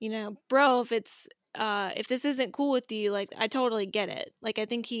 bro, if this isn't cool with you, like I totally get it. Like I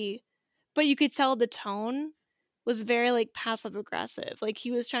think but you could tell the tone was very like passive aggressive. Like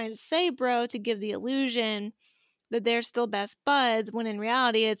he was trying to say bro to give the illusion that they're still best buds when in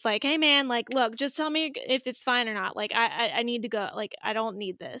reality it's like, hey man, like look, just tell me if it's fine or not. Like I need to go. Like I don't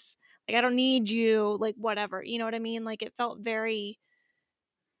need this. Like I don't need you. Like whatever. You know what I mean? Like it felt very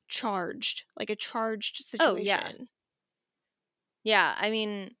charged, like a charged Oh, yeah. situation. Yeah, I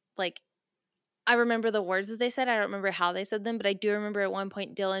mean, like, I remember the words that they said. I don't remember how they said them, but I do remember at one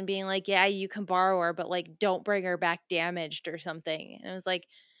point Dylan being like, yeah, you can borrow her, but like, don't bring her back damaged or something. And I was like,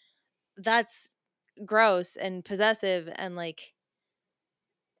 that's gross and possessive. And like,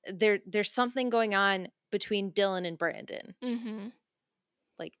 there's something going on between Dylan and Brandon. Mm-hmm.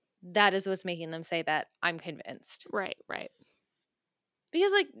 Like, that is what's making them say that. I'm convinced. Right.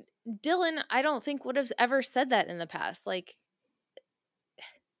 Because like, Dylan, I don't think would have ever said that in the past. Like,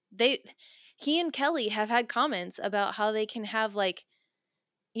 he and Kelly have had comments about how they can have like,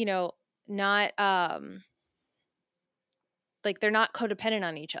 not like they're not codependent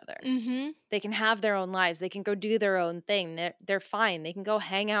on each other. Mm-hmm. They can have their own lives. They can go do their own thing. They're fine. They can go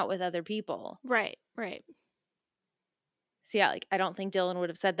hang out with other people. Right. So yeah, like I don't think Dylan would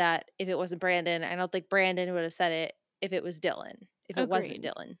have said that if it wasn't Brandon. I don't think Brandon would have said it if it was Dylan. If it wasn't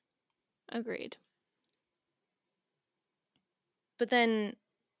Dylan. Agreed. But then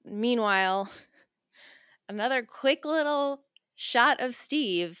meanwhile, another quick little shot of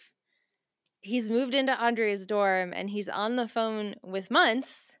Steve. He's moved into Andrea's dorm and he's on the phone with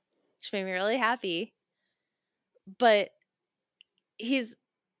Muntz, which made me really happy. But he's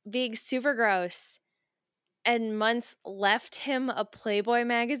being super gross. And Muntz left him a Playboy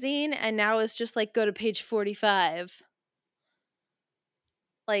magazine and now is just like, go to page 45.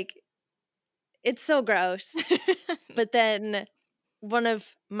 Like, it's so gross. But then one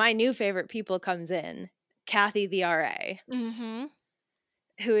of my new favorite people comes in, Kathy the RA, Mm-hmm.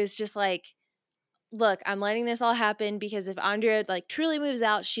 who is just like, look, I'm letting this all happen because if Andrea like truly moves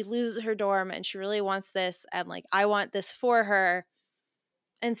out, she loses her dorm and she really wants this and like I want this for her.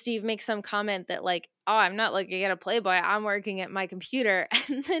 And Steve makes some comment that like, oh, I'm not looking at a Playboy, I'm working at my computer.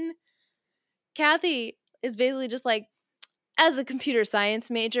 And then Kathy is basically just like, as a computer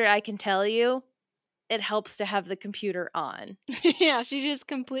science major, I can tell you it helps to have the computer on. Yeah, she just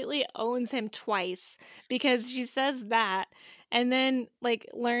completely owns him twice because she says that and then like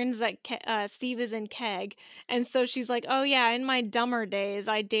learns that Steve is in Keg, and so she's like, oh yeah, in my dumber days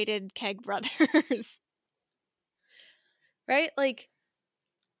I dated Keg brothers. Right? Like,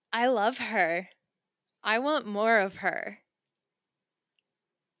 I love her. I want more of her.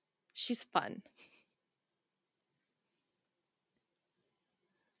 She's fun.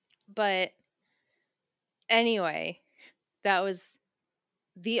 But anyway, that was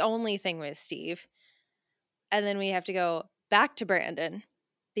the only thing with Steve. And then we have to go back to Brandon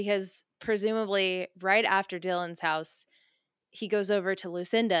because presumably right after Dylan's house, he goes over to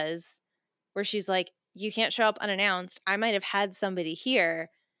Lucinda's where she's like, you can't show up unannounced. I might have had somebody here.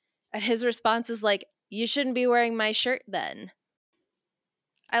 And his response is like, you shouldn't be wearing my shirt then.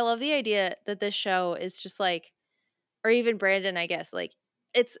 I love the idea that this show is just like, or even Brandon, I guess, like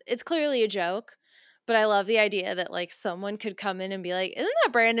it's clearly a joke, but I love the idea that like someone could come in and be like, isn't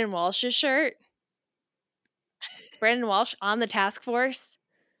that Brandon Walsh's shirt? Brandon Walsh on the task force.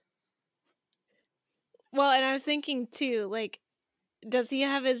 Well, and I was thinking too, like does he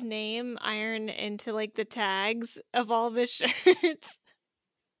have his name ironed into like the tags of all of his shirts?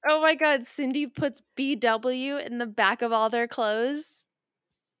 Oh my god, Cindy puts BW in the back of all their clothes.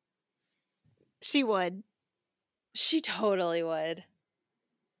 She would. She totally would.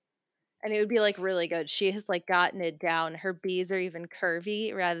 And it would be like really good. She has like gotten it down. Her B's are even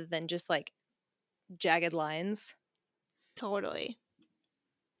curvy rather than just like jagged lines. Totally.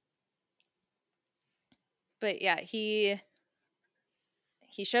 But yeah, he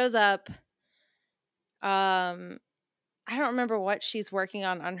shows up. I don't remember what she's working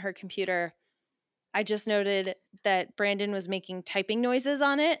on her computer. I just noted that Brandon was making typing noises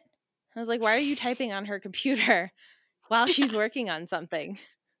on it. I was like, why are you typing on her computer while she's working on something?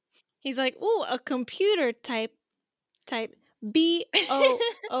 He's like, ooh, a computer type BOOBS.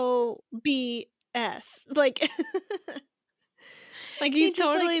 Like like he's He just,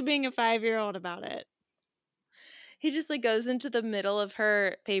 totally like- being a 5-year-old about it. He just like goes into the middle of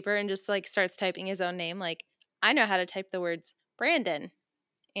her paper and just like starts typing his own name. Like, I know how to type the words Brandon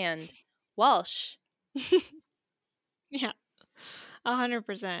and Walsh. Yeah.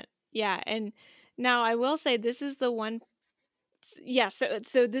 100%. Yeah, and now I will say this is the one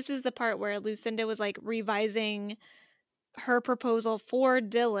so this is the part where Lucinda was like revising her proposal for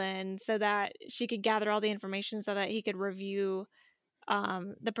Dylan so that she could gather all the information so that he could review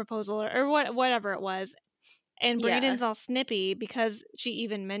the proposal or whatever it was. And Yeah. Brandon's all snippy because she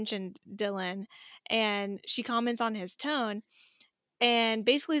even mentioned Dylan, and she comments on his tone and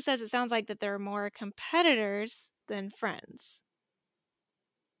basically says it sounds like that they're more competitors than friends.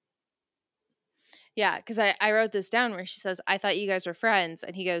 Yeah, because I wrote this down where she says, I thought you guys were friends.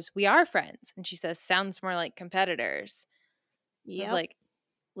 And he goes, we are friends. And she says, sounds more like competitors. I was Yep. like,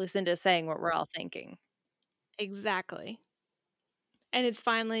 Lucinda's saying what we're all thinking. Exactly. And it's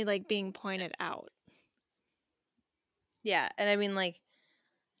finally like being pointed out. Yeah. And I mean, like,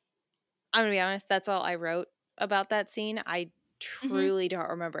 I'm going to be honest, that's all I wrote about that scene. I truly don't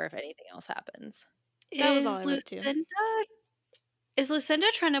remember if anything else happens. That was all I wrote too. Is Lucinda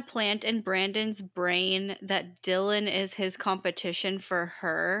trying to plant in Brandon's brain that Dylan is his competition for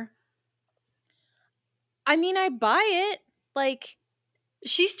her? I mean, I buy it. Like,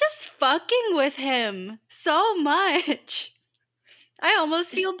 she's just fucking with him so much. I almost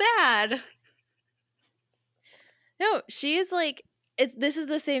feel bad. No, she's like, this is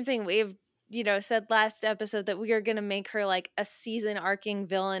the same thing we've, said last episode that we are going to make her like a season arcing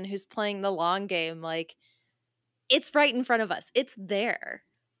villain who's playing the long game. Like, it's right in front of us. It's there.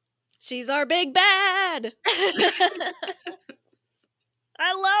 She's our big bad. I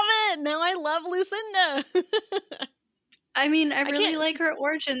love it. Now I love Lucinda. I mean, I really like her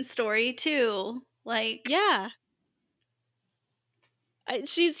origin story too. Like, yeah.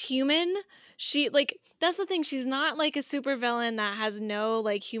 She's human. She like that's the thing. She's not like a supervillain that has no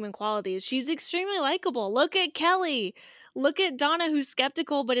like human qualities. She's extremely likable. Look at Kelly. Look at Donna, who's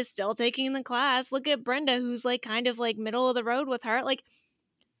skeptical but is still taking the class. Look at Brenda, who's like kind of like middle of the road with her. Like,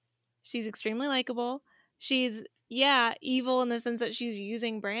 she's extremely likable. She's evil in the sense that she's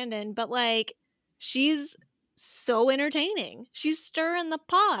using Brandon, but like she's so entertaining. She's stirring the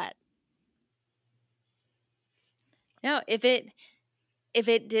pot. No, if it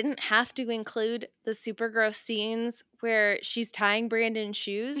didn't have to include the super gross scenes where she's tying Brandon's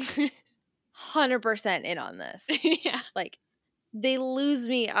shoes, 100% in on this. Yeah. Like, they lose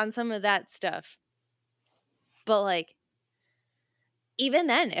me on some of that stuff. But like, even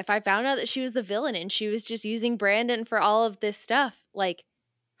then, if I found out that she was the villain and she was just using Brandon for all of this stuff, like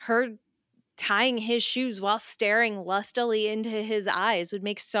her tying his shoes while staring lustily into his eyes would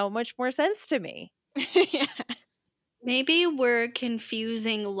make so much more sense to me. Yeah. Maybe we're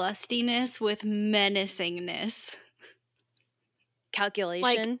confusing lustiness with menacingness.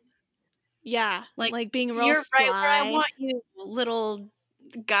 Calculation. Like being real you're sly. right where I want you, little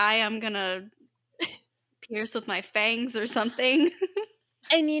guy. I'm gonna pierce with my fangs or something.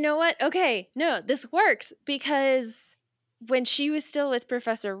 And you know what? Okay, no, this works because when she was still with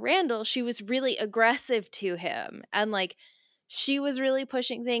Professor Randall, she was really aggressive to him. And like, she was really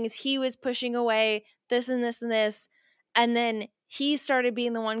pushing things. He was pushing away this and this and this. And then he started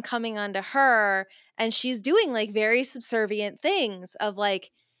being the one coming onto her. And she's doing like very subservient things of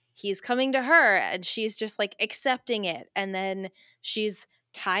like, he's coming to her and she's just like accepting it. And then she's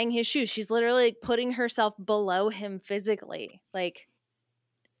tying his shoes. She's literally like, putting herself below him physically. Like,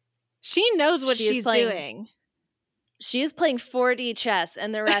 she knows what she's doing. She is playing 4D chess,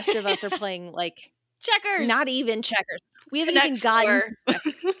 and the rest of us are playing like checkers. Not even checkers. We haven't Connect even gotten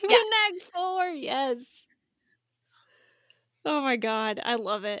Connect Four. Yes. Oh my god, I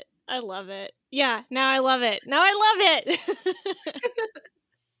love it. I love it. Yeah, now I love it. Now I love it.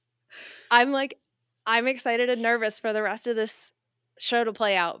 I'm excited and nervous for the rest of this show to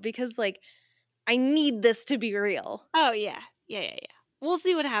play out because I need this to be real. Oh, yeah. Yeah. We'll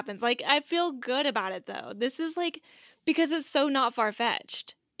see what happens. Like, I feel good about it, though. This is, because it's so not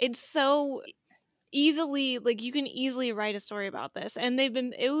far-fetched. It's so easily, you can easily write a story about this. And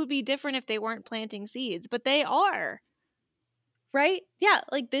it would be different if they weren't planting seeds, but they are. Right? Yeah,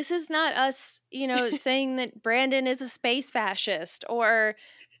 this is not us, saying that Brandon is a space fascist or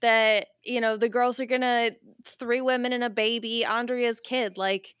that, the girls are gonna 3 women and a baby, Andrea's kid.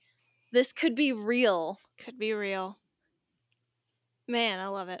 This could be real. Could be real. Man, I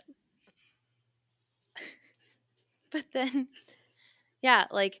love it. But then, yeah,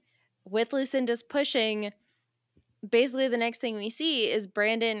 with Lucinda's pushing, basically the next thing we see is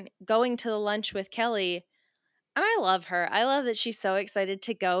Brandon going to the lunch with Kelly. And I love her. I love that she's so excited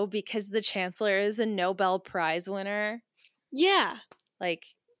to go because the Chancellor is a Nobel Prize winner. Yeah.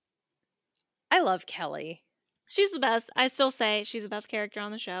 I love Kelly. She's the best. I still say she's the best character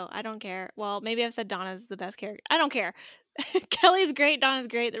on the show. I don't care. Well, maybe I've said Donna's the best character. I don't care. Kelly's great. Donna's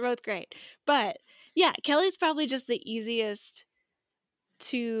great. They're both great. But yeah, Kelly's probably just the easiest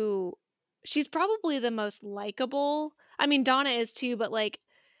to. She's probably the most likable. I mean, Donna is too, but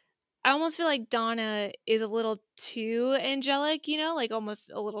I almost feel like Donna is a little too angelic,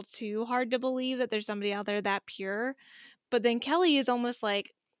 almost a little too hard to believe that there's somebody out there that pure. But then Kelly is almost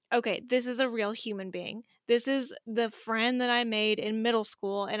like, okay, this is a real human being. This is the friend that I made in middle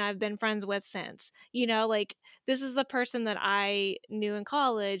school and I've been friends with since. This is the person that I knew in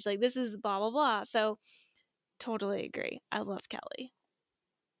college. This is blah, blah, blah. So totally agree. I love Kelly.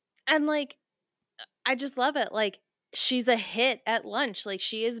 And I just love it. She's a hit at lunch.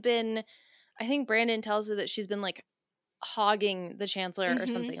 She has been, I think Brandon tells her that she's been hogging the Chancellor or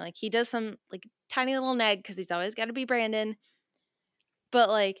something. He does some tiny little neg because he's always got to be Brandon.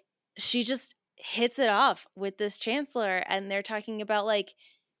 But she just hits it off with this Chancellor and they're talking about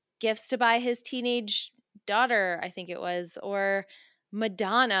gifts to buy his teenage daughter, I think it was, or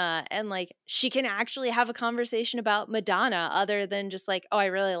Madonna. And she can actually have a conversation about Madonna other than just oh, I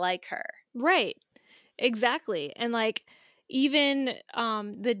really like her. Right. Exactly. And even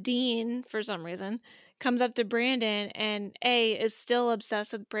the dean, for some reason, comes up to Brandon and is still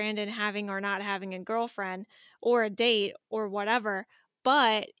obsessed with Brandon having or not having a girlfriend or a date or whatever.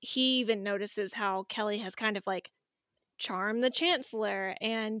 But he even notices how Kelly has kind of charmed the Chancellor,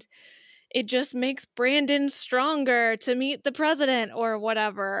 and it just makes Brandon stronger to meet the president or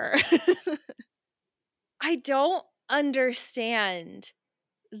whatever. I don't understand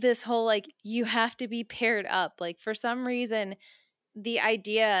this whole you have to be paired up. For some reason, the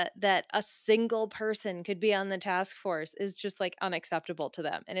idea that a single person could be on the task force is just unacceptable to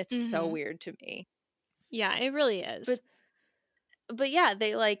them, and it's so weird to me. Yeah, it really is. But yeah,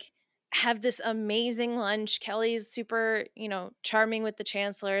 they have this amazing lunch. Kelly's super, charming with the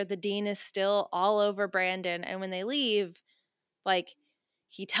Chancellor. The dean is still all over Brandon, and when they leave,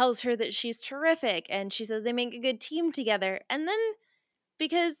 he tells her that she's terrific and she says they make a good team together. And then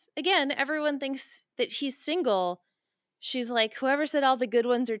because again, everyone thinks that he's single, she's like, whoever said all the good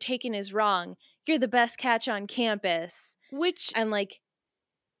ones are taken is wrong. You're the best catch on campus. Which, and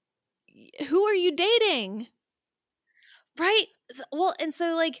who are you dating? Right? Well, and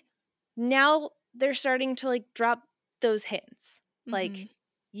so now they're starting to drop those hints.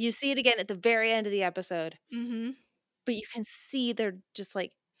 You see it again at the very end of the episode. But you can see they're just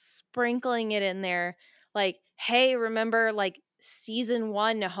sprinkling it in there. Hey, remember season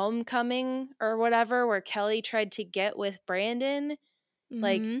 1 Homecoming or whatever where Kelly tried to get with Brandon?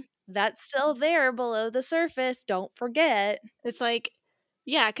 That's still there below the surface. Don't forget. It's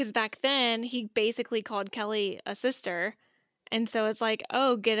yeah, because back then he basically called Kelly a sister. And so it's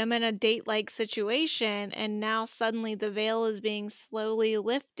oh, get him in a date-like situation. And now suddenly the veil is being slowly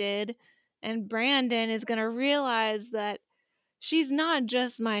lifted. And Brandon is going to realize that she's not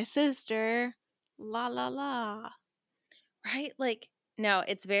just my sister. La, la, la. Right? No,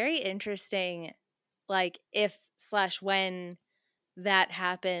 it's very interesting. If/when that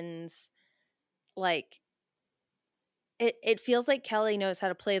happens, it feels like Kelly knows how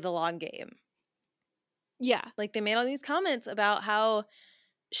to play the long game. Yeah. They made all these comments about how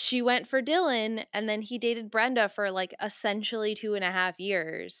she went for Dylan and then he dated Brenda for essentially 2.5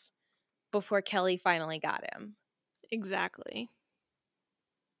 years before Kelly finally got him. Exactly.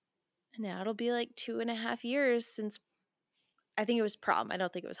 And now it'll be 2.5 years since, I think it was prom. I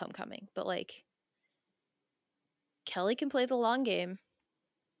don't think it was homecoming, but Kelly can play the long game.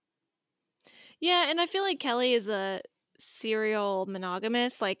 Yeah, and I feel like Kelly is a serial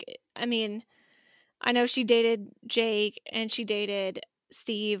monogamist. I mean, I know she dated Jake and she dated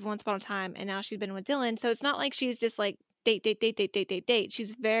Steve once upon a time, and now she's been with Dylan. So it's not like she's just like date, date, date, date, date, date, date.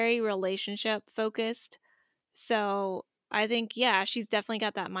 She's very relationship focused. So I think, yeah, she's definitely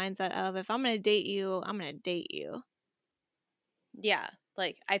got that mindset of if I'm going to date you, I'm going to date you. Yeah.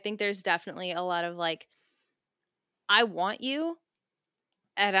 Like, I think there's definitely a lot of like, I want you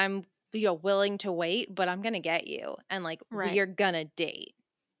and I'm, willing to wait, but I'm going to get you. And like, Right. we're going to date.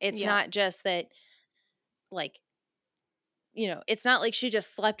 It's Yep. not just that, like, it's not like she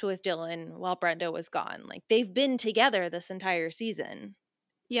just slept with Dylan while Brenda was gone. Like, they've been together this entire season.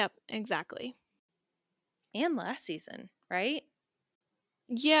 Yep, exactly. And last season, right?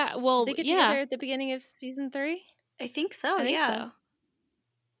 Yeah, well, Did they get yeah. together at the beginning of season 3? I think so, I think yeah. so.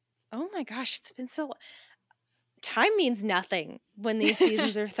 Oh my gosh, it's been so... Time means nothing when these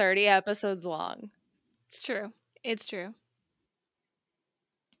seasons are 30 episodes long. It's true. It's true.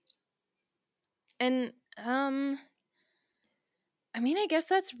 And, I mean, I guess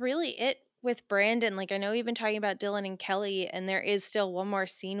that's really it with Brandon. Like, I know we've been talking about Dylan and Kelly, and there is still one more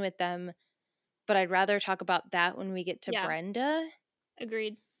scene with them, but I'd rather talk about that when we get to Yeah. Brenda.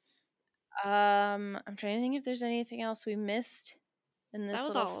 Agreed. I'm trying to think if there's anything else we missed in this That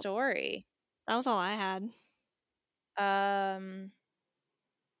was little all. story. That was all I had.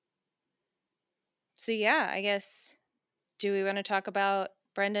 So yeah, I guess, do we want to talk about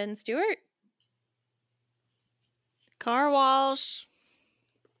Brenda and Stuart? Car wash.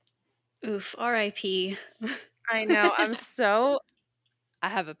 Oof, R.I.P. I know. I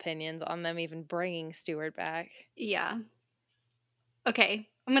have opinions on them even bringing Stuart back. Yeah. Okay,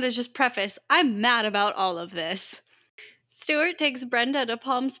 I'm going to just preface, I'm mad about all of this. Stuart takes Brenda to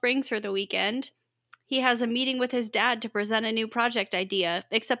Palm Springs for the weekend. He has a meeting with his dad to present a new project idea,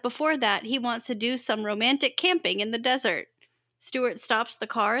 except before that, he wants to do some romantic camping in the desert. Stuart stops the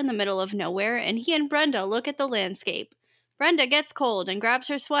car in the middle of nowhere, and he and Brenda look at the landscape. Brenda gets cold and grabs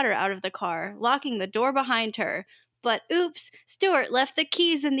her sweater out of the car, locking the door behind her. But oops, Stuart left the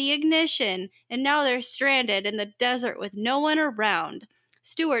keys in the ignition, and now they're stranded in the desert with no one around.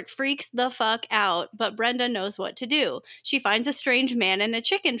 Stuart freaks the fuck out, but Brenda knows what to do. She finds a strange man in a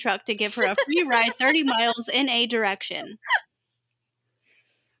chicken truck to give her a free ride 30 miles in a direction.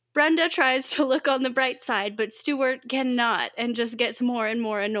 Brenda tries to look on the bright side, but Stuart cannot and just gets more and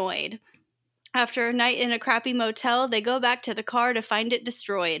more annoyed. After a night in a crappy motel, they go back to the car to find it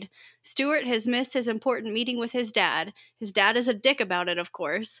destroyed. Stuart has missed his important meeting with his dad. His dad is a dick about it, of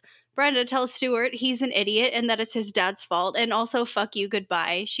course. Brenda tells Stuart he's an idiot and that it's his dad's fault, and also fuck you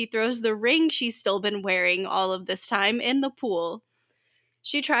goodbye. She throws the ring she's still been wearing all of this time in the pool.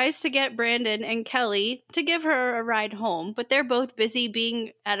 She tries to get Brandon and Kelly to give her a ride home, but they're both busy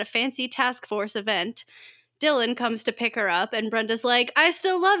being at a fancy task force event. Dylan comes to pick her up, and Brenda's like, I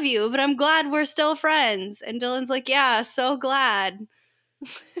still love you, but I'm glad we're still friends. And Dylan's like, yeah, so glad.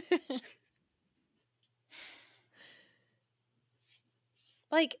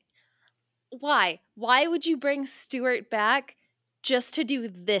 Like, why? Why would you bring Stuart back just to do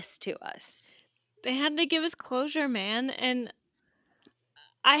this to us? They had to give us closure, man, and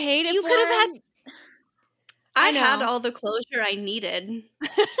I hate it. You could have had... I had all the closure I needed.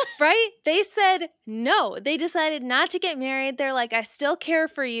 Right? They said no. They decided not to get married. They're like, I still care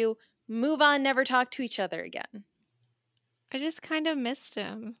for you. Move on, never talk to each other again. I just kind of missed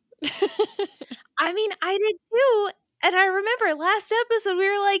him. I mean, I did too. And I remember last episode, we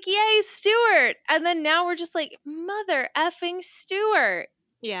were like, yay, Stuart. And then now we're just like, mother effing Stuart.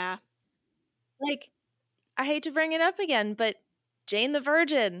 Yeah. Like, I hate to bring it up again, but Jane the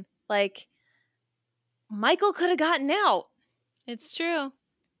Virgin, like, Michael could have gotten out. It's true.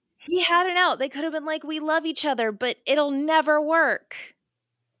 He had an out. They could have been like, we love each other, but it'll never work.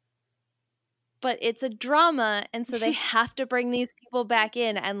 But it's a drama, and so they have to bring these people back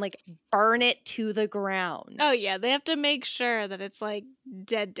in and, like, burn it to the ground. Oh, yeah. They have to make sure that it's, like,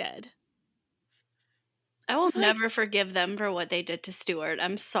 dead. I will never forgive them for what they did to Stuart.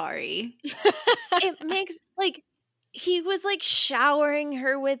 I'm sorry. It makes, like, he was, like, showering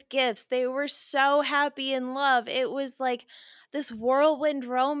her with gifts. They were so happy in love. It was, like, this whirlwind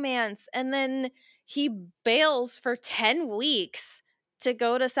romance. And then he bails for 10 weeks to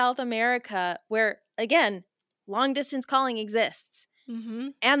go to South America where, again, long distance calling exists. Mm-hmm.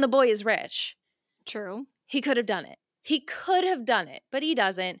 And the boy is rich. True. He could have done it. He could have done it, but he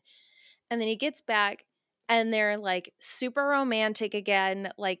doesn't. And then he gets back and they're like super romantic again.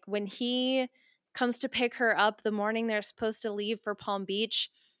 Like when he comes to pick her up the morning they're supposed to leave for Palm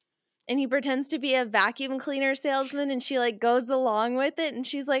Beach and he pretends to be a vacuum cleaner salesman and she like goes along with it and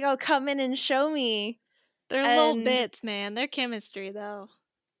she's like, oh, come in and show me. They're little bits, man. They're chemistry, though.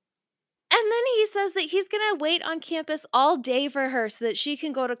 And then he says that he's going to wait on campus all day for her so that she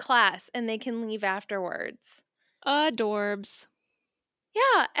can go to class and they can leave afterwards. Adorbs.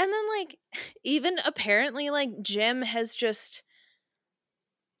 Yeah, and then, like, even apparently, like, Jim has just,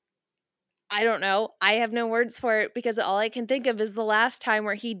 I don't know, I have no words for it because all I can think of is the last time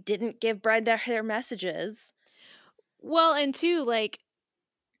where he didn't give Brenda her messages. Well, and two, like,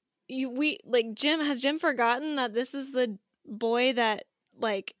 Jim forgotten that this is the boy that,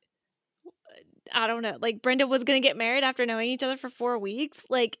 like, I don't know, like, Brenda was gonna get married after knowing each other for 4 weeks?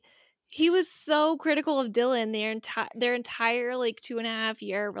 Like, he was so critical of Dylan their entire, like,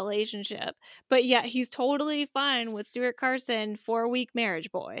 2.5-year relationship, but yet he's totally fine with Stuart Carson, 4-week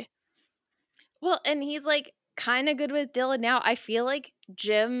marriage boy. Well, and he's, like, kinda good with Dylan now. I feel like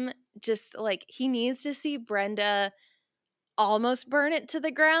Jim just, like, he needs to see Brenda almost burn it to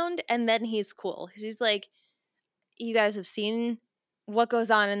the ground, and then he's cool. He's like, you guys have seen what goes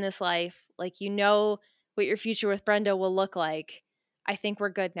on in this life. Like, you know what your future with Brenda will look like. I think we're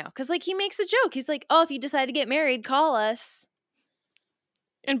good now. Because, like, he makes a joke. He's like, oh, if you decide to get married, call us.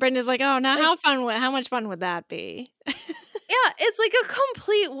 And Brenda's like, oh, now Like, how much fun would that be? yeah, it's like a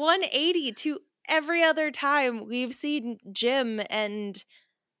complete 180 to every other time we've seen Jim and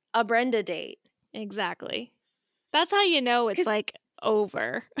a Brenda date. Exactly. That's how you know it's, 'Cause- like,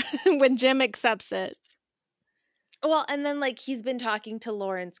 over. When Jim accepts it. Well, and then, like, he's been talking to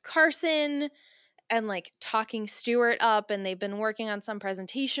Lawrence Carson and, like, talking Stuart up, and they've been working on some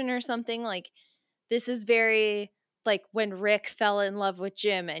presentation or something. Like, this is very, like, when Rick fell in love with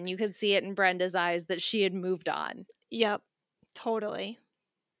Jim, and you could see it in Brenda's eyes that she had moved on. Yep. Totally.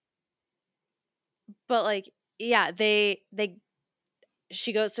 But, like, yeah,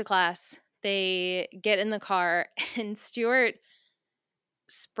 she goes to class. They get in the car, and Stuart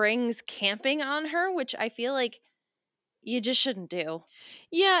springs camping on her, which I feel like you just shouldn't do.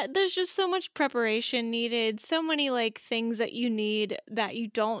 Yeah, there's just so much preparation needed, so many, like, things that you need that you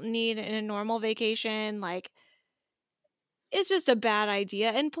don't need in a normal vacation, like, it's just a bad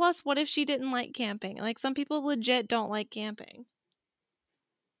idea, and plus, what if she didn't like camping? Like, some people legit don't like camping.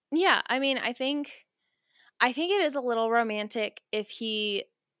 Yeah, I mean, I think it is a little romantic if he,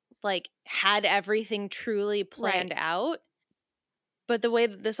 like, had everything truly planned out. But the way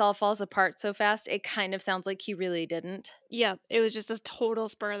that this all falls apart so fast, it kind of sounds like he really didn't. Yep, it was just a total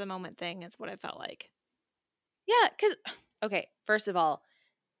spur of the moment thing is what it felt like. Yeah, because, okay, first of all,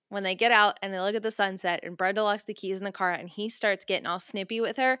 when they get out and they look at the sunset and Brenda locks the keys in the car and he starts getting all snippy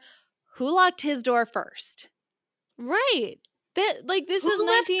with her, who locked his door first? Right. This Who is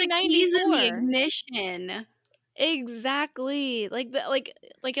left the keys in the 1994. ignition? Exactly. Like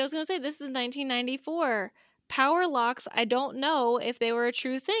I was gonna say, this is 1994. Power locks, I don't know if they were a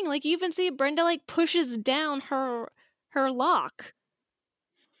true thing. Like, you even see Brenda, like, pushes down her lock.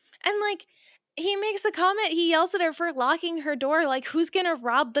 And, like, he makes a comment, he yells at her for locking her door, like, who's gonna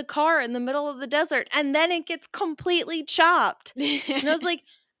rob the car in the middle of the desert? And then it gets completely chopped. And I was like,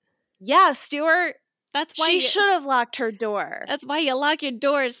 yeah, Stuart, That's why she you, should have locked her door. that's why you lock your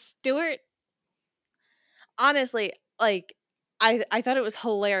doors, Stuart. Honestly, like, I thought it was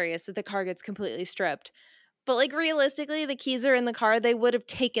hilarious that the car gets completely stripped. But, like, realistically, the keys are in the car. They would have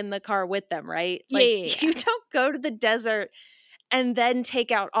taken the car with them, right? Like, Yeah. you don't go to the desert and then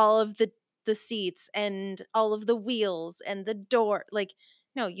take out all of the seats and all of the wheels and the door. Like,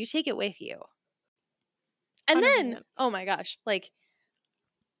 no, you take it with you. And then, 100%. oh my gosh, like,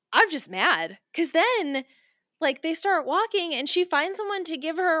 I'm just mad. Because then, like, they start walking and she finds someone to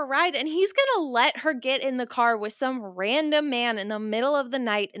give her a ride and he's gonna let her get in the car with some random man in the middle of the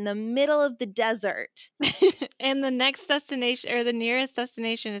night in the middle of the desert. And the next destination, or the nearest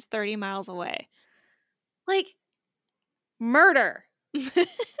destination, is 30 miles away. Like, murder.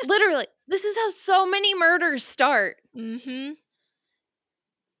 Literally, this is how so many murders start. Mm-hmm.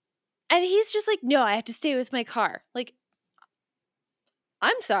 And he's just like, no, I have to stay with my car. Like,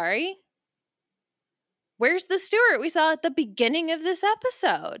 I'm sorry. Where's the Stuart we saw at the beginning of this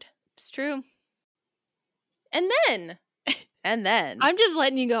episode? It's true. And then, I'm just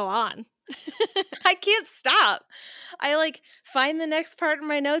letting you go on. I can't stop. I, like, find the next part of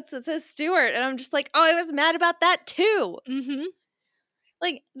my notes that says Stuart, and I'm just like, oh, I was mad about that too. Mm-hmm.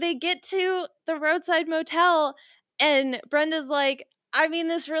 Like, they get to the roadside motel, and Brenda's like, I mean,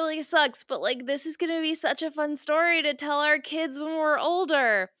 this really sucks, but, like, this is going to be such a fun story to tell our kids when we're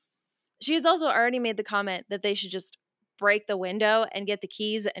older. She's also already made the comment that they should just break the window and get the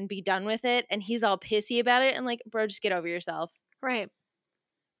keys and be done with it. And he's all pissy about it. And, like, bro, just get over yourself. Right.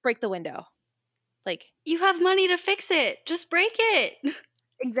 Break the window. Like, You have money to fix it. Just break it.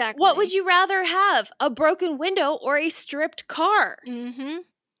 Exactly. what would you rather have? A broken window or a stripped car? Mm-hmm.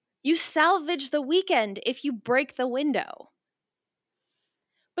 You salvage the weekend if you break the window.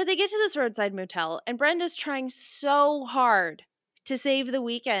 But they get to this roadside motel, and Brenda's trying so hard to save the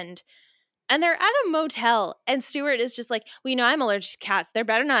weekend. And they're at a motel, and Stuart is just like, well, I'm allergic to cats. There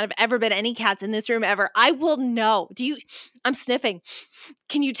better not have ever been any cats in this room ever. I will know. I'm sniffing.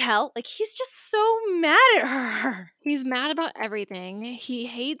 Can you tell? Like, he's just so mad at her. He's mad about everything. He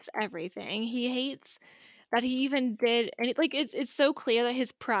hates everything. He hates that he even did, and it's so clear that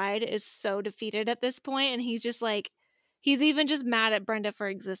his pride is so defeated at this point, and he's just like, he's even just mad at Brenda for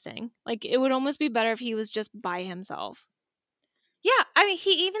existing. Like, it would almost be better if he was just by himself. Yeah, I mean,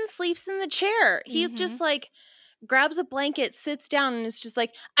 he even sleeps in the chair. He just like grabs a blanket, sits down, and is just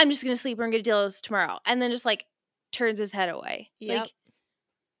like, I'm just gonna sleep. We're gonna deal with this tomorrow, and then just like turns his head away. Yep. Like,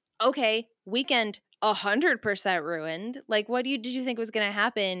 okay, weekend 100% ruined. Like, what did you think was gonna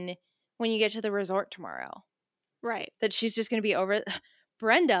happen when you get to the resort tomorrow? Right. That she's just gonna be over.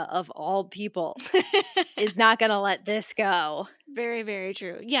 Brenda, of all people, is not gonna let this go. Very, very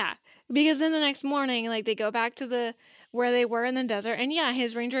true. Yeah. Because then the next morning, like, they go back to where they were in the desert, and yeah,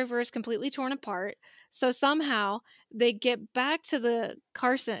 his Range Rover is completely torn apart. So somehow they get back to the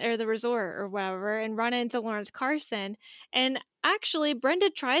Carson or the resort or whatever and run into Lawrence Carson. And actually, Brenda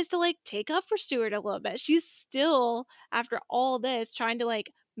tries to like take up for Stuart a little bit. She's still, after all this, trying to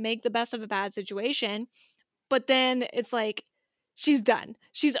like make the best of a bad situation. But then it's like, she's done.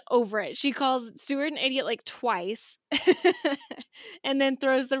 She's over it. She calls Stuart an idiot like twice and then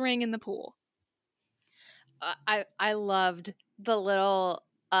throws the ring in the pool. I loved the little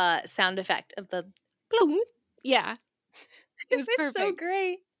sound effect of the bloom. Yeah. It was so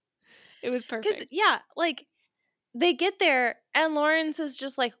great. It was perfect. Because, yeah, like, they get there, and Lawrence is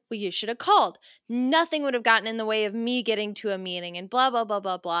just like, well, you should have called. Nothing would have gotten in the way of me getting to a meeting, and blah, blah, blah,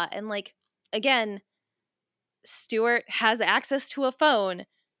 blah, blah. And, like, again, Stuart has access to a phone,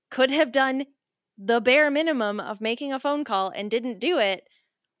 could have done the bare minimum of making a phone call and didn't do it.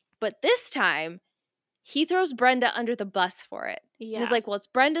 But this time, he throws Brenda under the bus for it. Yeah. And he's like, well, it's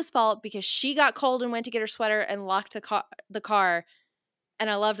Brenda's fault because she got cold and went to get her sweater and locked the car. And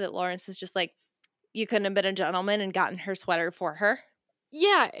I loved that Lawrence is just like, you couldn't have been a gentleman and gotten her sweater for her.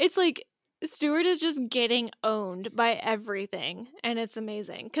 Yeah, it's like Stuart is just getting owned by everything. And it's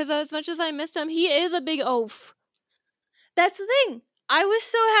amazing. Because as much as I missed him, he is a big oaf. That's the thing. I was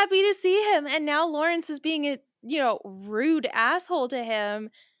so happy to see him. And now Lawrence is being a, rude asshole to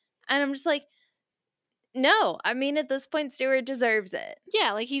him. And I'm just like, no, I mean, at this point, Stuart deserves it.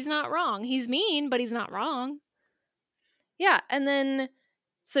 Yeah, like, he's not wrong. He's mean, but he's not wrong. Yeah, and then,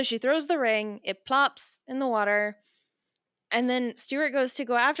 so she throws the ring, it plops in the water, and then Stuart goes to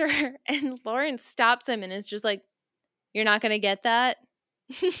go after her, and Lawrence stops him and is just like, you're not going to get that?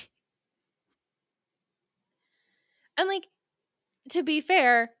 And, like, to be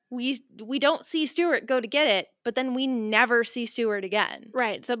fair, we don't see Stuart go to get it, but then we never see Stuart again.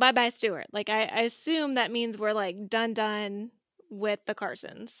 Right. So bye-bye, Stuart. Like, I assume that means we're, like, done with the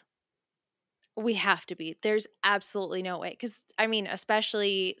Carsons. We have to be. There's absolutely no way. Because, I mean,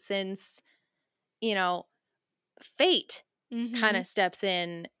 especially since, fate kind of steps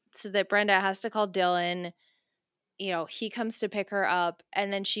in so that Brenda has to call Dylan. He comes to pick her up,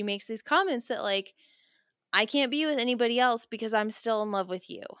 and then she makes these comments that, like, I can't be with anybody else because I'm still in love with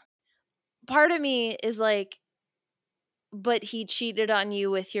you. Part of me is like, but he cheated on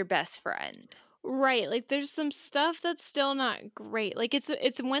you with your best friend. Right. Like, there's some stuff that's still not great. Like,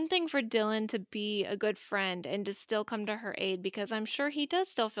 it's one thing for Dylan to be a good friend and to still come to her aid, because I'm sure he does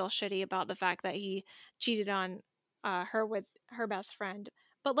still feel shitty about the fact that he cheated on her with her best friend.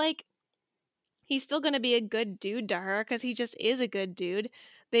 But, like, he's still going to be a good dude to her because he just is a good dude.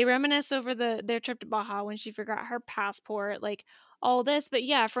 They reminisce over their trip to Baja when she forgot her passport, like, all this. But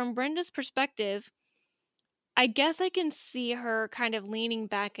yeah, from Brenda's perspective, I guess I can see her kind of leaning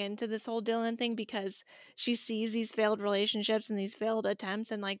back into this whole Dylan thing because she sees these failed relationships and these failed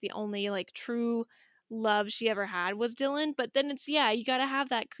attempts, and, like, the only, like, true love she ever had was Dylan. But then it's, yeah, you got to have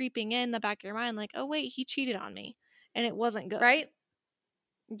that creeping in the back of your mind, like, oh wait, he cheated on me and it wasn't good. Right?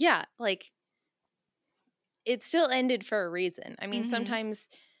 Yeah, like, it still ended for a reason. I mean, sometimes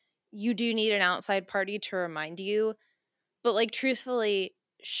you do need an outside party to remind you, but, like, truthfully,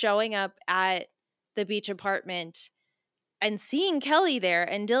 showing up at the beach apartment and seeing Kelly there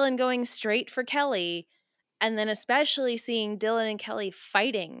and Dylan going straight for Kelly, and then especially seeing Dylan and Kelly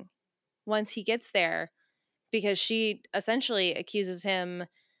fighting once he gets there, because she essentially accuses him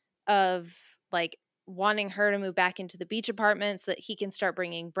of, like, wanting her to move back into the beach apartment so that he can start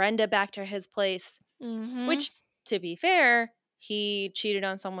bringing Brenda back to his place, which, to be fair, he cheated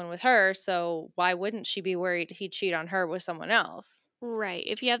on someone with her, so why wouldn't she be worried he'd cheat on her with someone else? Right.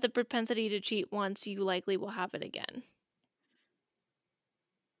 If you have the propensity to cheat once, you likely will have it again.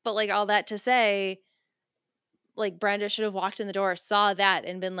 But like all that to say, like Brenda should have walked in the door, saw that,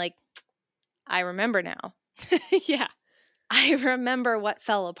 and been like, I remember now. Yeah. I remember what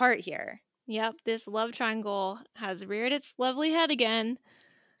fell apart here. Yep. This love triangle has reared its lovely head again.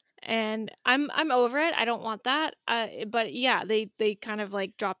 And I'm over it. I don't want that. But yeah, they kind of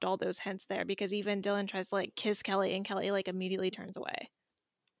like dropped all those hints there because even Dylan tries to like kiss Kelly and Kelly like immediately turns away.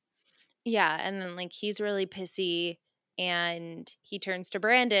 Yeah, and then like he's really pissy and he turns to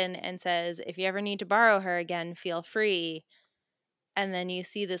Brandon and says, if you ever need to borrow her again, feel free. And then you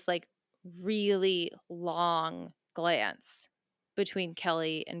see this like really long glance between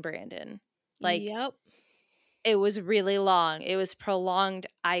Kelly and Brandon. Like Yep. it was really long. It was prolonged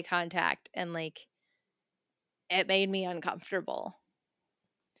eye contact and like it made me uncomfortable.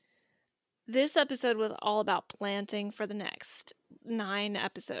 This episode was all about planting for the next 9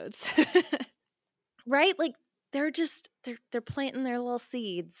 episodes. Right? Like they're planting their little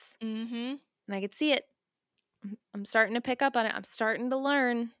seeds. Mm-hmm. And I could see it. I'm starting to pick up on it. I'm starting to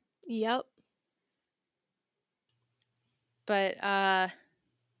learn. Yep. But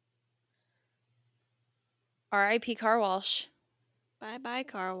R.I.P. Car Walsh. Bye-bye,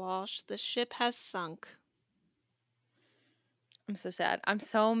 Car Walsh. The ship has sunk. I'm so sad. I'm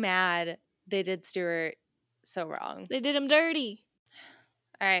so mad they did Stuart so wrong. They did him dirty.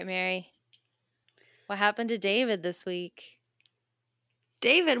 All right, Mary. What happened to David this week?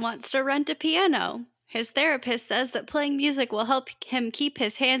 David wants to rent a piano. His therapist says that playing music will help him keep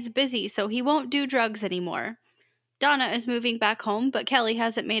his hands busy so he won't do drugs anymore. Donna is moving back home, but Kelly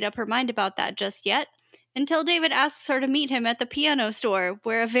hasn't made up her mind about that just yet, until David asks her to meet him at the piano store,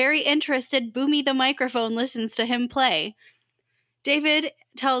 where a very interested Boomy the microphone listens to him play. David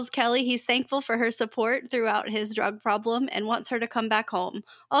tells Kelly he's thankful for her support throughout his drug problem and wants her to come back home.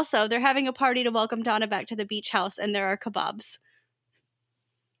 Also, they're having a party to welcome Donna back to the beach house, and there are kebabs.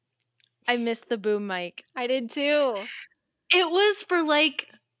 I missed the boom mic. I did too. It was for like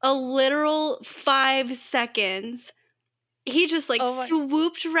a literal 5 seconds. He just like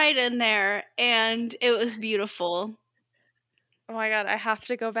swooped right in there and it was beautiful. Oh my God, I have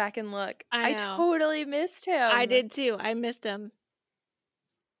to go back and look. I I know. totally missed him. I did too. I missed him.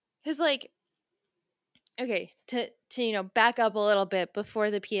 His like, okay, to back up a little bit before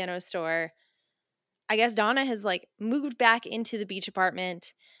the piano store. I guess Donna has like moved back into the beach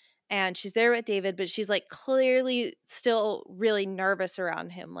apartment and she's there with David, but she's like clearly still really nervous around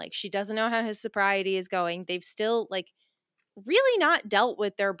him. Like she doesn't know how his sobriety is going. They've still like really not dealt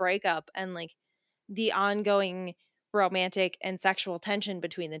with their breakup and like the ongoing romantic and sexual tension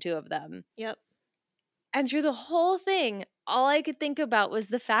between the two of them. Yep. And through the whole thing, all I could think about was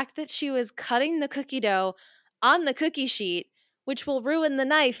the fact that she was cutting the cookie dough on the cookie sheet, which will ruin the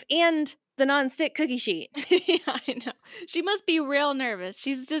knife and the nonstick cookie sheet. Yeah, I know. She must be real nervous.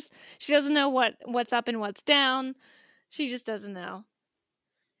 She doesn't know what's up and what's down. She just doesn't know.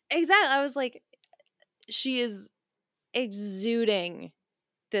 Exactly. I was like, she is exuding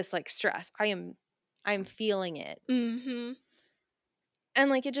this like stress. I'm feeling it. Mm-hmm. And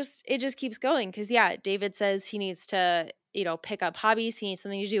like it just keeps going because yeah, David says he needs to, pick up hobbies. He needs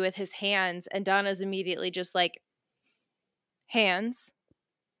something to do with his hands. And Donna's immediately just like, hands.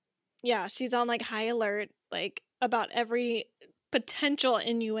 Yeah, she's on like high alert, like about every potential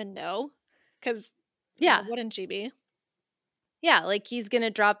innuendo. Because Yeah. wouldn't she be? Yeah, like he's going to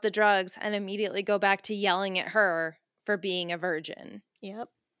drop the drugs and immediately go back to yelling at her for being a virgin. Yep.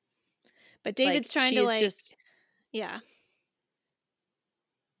 But David's like, trying to like just yeah.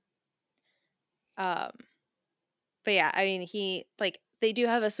 But yeah, I mean, he like they do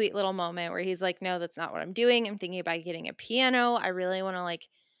have a sweet little moment where he's like, no, that's not what I'm doing. I'm thinking about getting a piano. I really want to like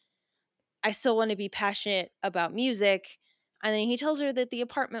I still want to be passionate about music. And then he tells her that the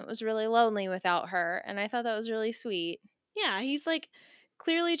apartment was really lonely without her. And I thought that was really sweet. Yeah, he's like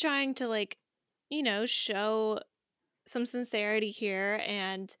clearly trying to like, show some sincerity here,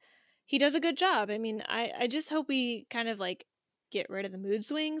 and he does a good job. I mean, I just hope we kind of like get rid of the mood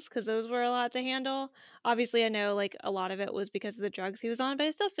swings because those were a lot to handle. Obviously, I know like a lot of it was because of the drugs he was on, but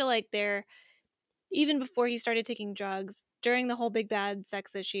I still feel like even before he started taking drugs, during the whole big bad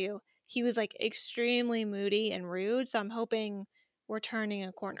sex issue, he was like extremely moody and rude. So I'm hoping we're turning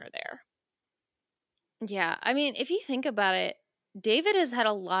a corner there. Yeah. I mean, if you think about it, David has had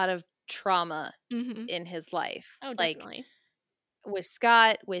a lot of trauma Mm-hmm. in his life. Oh, definitely. Like with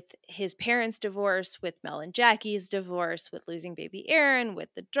Scott, with his parents' divorce, with Mel and Jackie's divorce, with losing baby Aaron, with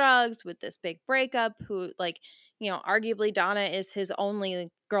the drugs, with this big breakup, who like, arguably Donna is his only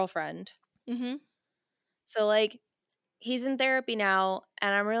girlfriend. Mm-hmm. So, like, he's in therapy now,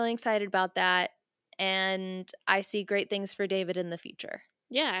 and I'm really excited about that. And I see great things for David in the future.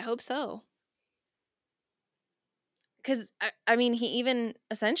 Yeah, I hope so. Because, I mean, he even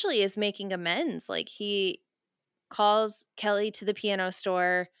essentially is making amends. Like, he calls Kelly to the piano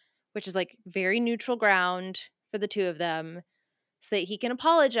store, which is, like, very neutral ground for the two of them, so that he can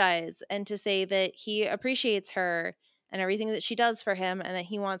apologize and to say that he appreciates her and everything that she does for him and that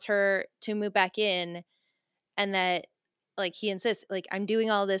he wants her to move back in, and that, like, he insists, like, I'm doing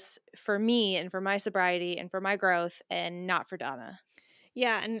all this for me and for my sobriety and for my growth and not for Donna.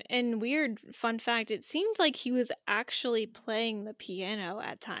 Yeah, and weird fun fact, it seemed like he was actually playing the piano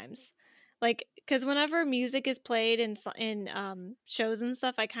at times. Like, because whenever music is played in shows and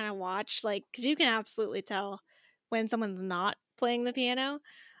stuff, I kind of watch, like, because you can absolutely tell when someone's not playing the piano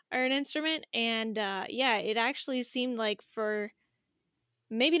or an instrument. And yeah, it actually seemed like for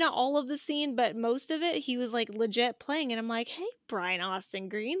maybe not all of the scene, but most of it, he was like legit playing. And I'm like, hey, Brian Austin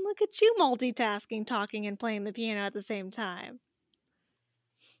Green, look at you multitasking, talking, and playing the piano at the same time.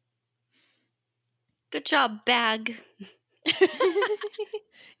 Good job, Bag.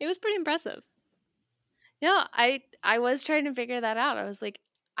 It was pretty impressive. No, I was trying to figure that out. I was like,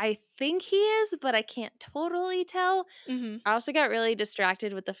 I think he is, but I can't totally tell. Mm-hmm. I also got really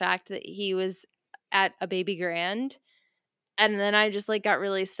distracted with the fact that he was at a baby grand. And then I just, like, got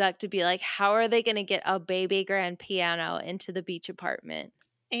really stuck to be like, how are they going to get a baby grand piano into the beach apartment?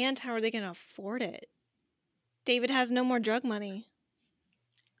 And how are they going to afford it? David has no more drug money.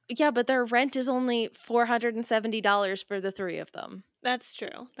 Yeah, but their rent is only $470 for the three of them. That's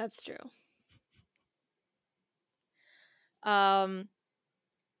true. That's true. And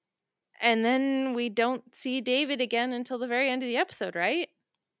then we don't see David again until the very end of the episode, right?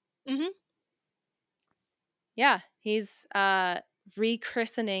 Mm-hmm. Yeah, he's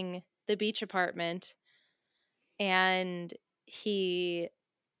rechristening the beach apartment, and he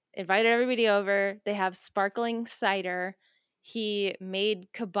invited everybody over. They have sparkling cider. He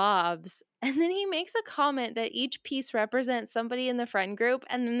made kebabs, and then he makes a comment that each piece represents somebody in the friend group,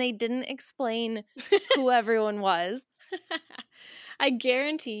 and then they didn't explain who everyone was. I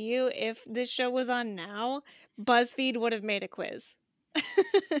guarantee you, if this show was on now, BuzzFeed would have made a quiz.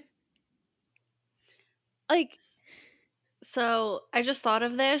 Like, So I just thought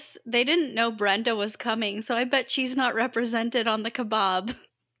of this. They didn't know Brenda was coming, so I bet she's not represented on the kebab.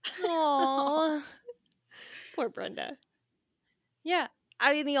 aww. Poor Brenda. Yeah.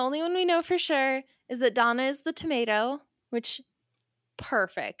 I mean, the only one we know for sure is that Donna is the tomato, which,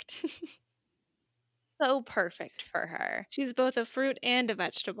 perfect. So perfect for her. She's both a fruit and a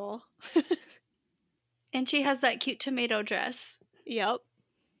vegetable. And she has that cute tomato dress. Yep.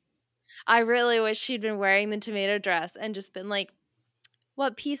 I really wish she'd been wearing the tomato dress and just been like,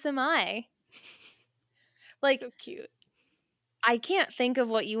 what piece am I? Like, so cute. I can't think of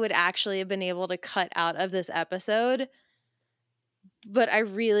what you would actually have been able to cut out of this episode, but I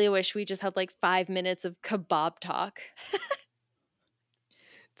really wish we just had like 5 minutes of kebab talk.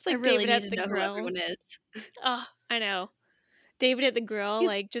 It's like I really David need at to the know who grill. everyone is. Oh, I know. David at the grill, He's-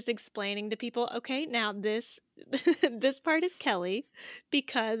 like just explaining to people, okay, now this this part is Kelly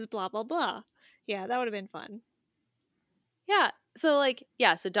because blah blah blah. Yeah, that would have been fun. Yeah. So, like,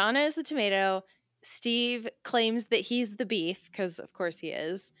 yeah, so Donna is the tomato. Steve claims that he's the beef, because of course he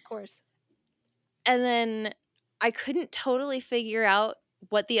is. Of course. And then I couldn't totally figure out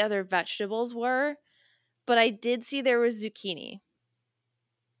what the other vegetables were, but I did see there was zucchini.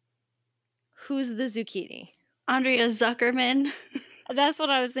 Who's the zucchini? Andrea Zuckerman. That's what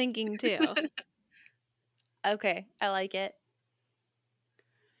I was thinking too. Okay, I like it.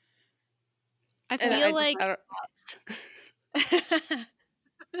 I And feel like I don't-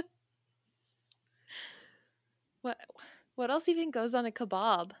 what else even goes on a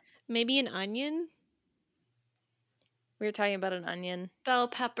kebab? maybe an onion. We were talking about an onion. Bell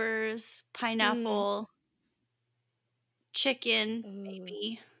peppers, pineapple, chicken,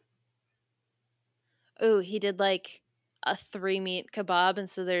 maybe. Ooh, he did like a 3-meat kebab, and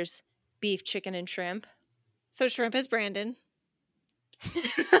so there's beef, chicken, and shrimp. So shrimp is Brandon.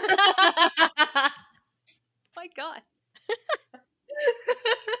 My God.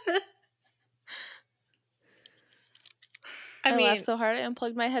 I mean, laughed so hard I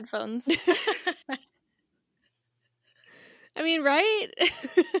unplugged my headphones. I mean, right?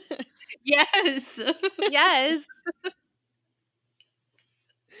 Yes. Yes.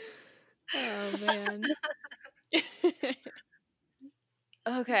 Oh man.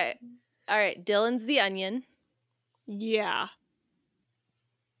 Okay. All right. Dylan's the onion. Yeah.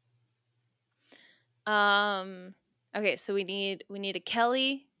 Okay, so we need a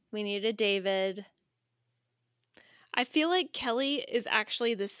Kelly, we need a David. I feel like Kelly is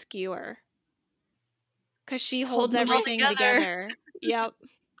actually the skewer because she Just holds holding them all everything together. together. Yep.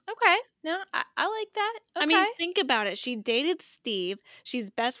 Okay, no, I like that. Okay. I mean, think about it. She dated Steve. She's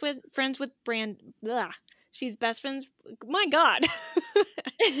friends with She's best friends. My God.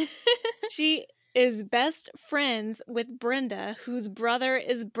 She is best friends with Brenda, whose brother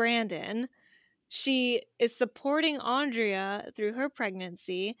is Brandon. She is supporting Andrea through her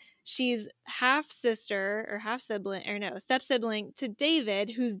pregnancy. She's half sister or half sibling, or no, step sibling to David,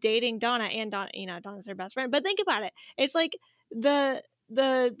 who's dating Donna, and Donna, Donna's her best friend. But think about it. It's like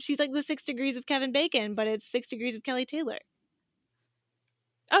she's like the 6 degrees of Kevin Bacon, but it's 6 degrees of Kelly Taylor.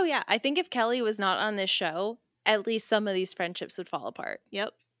 Oh yeah, I think if Kelly was not on this show, at least some of these friendships would fall apart.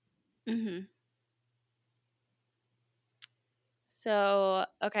 Yep. Mm-hmm. So,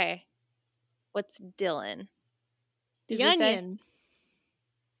 okay. What's Dylan? The Did we say? Onion.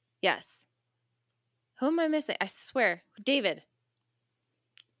 Yes. Who am I missing? I swear. David.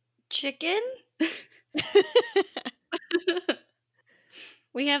 Chicken?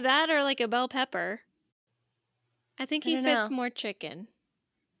 We have that or like a bell pepper. I think he don't fits know. more chicken.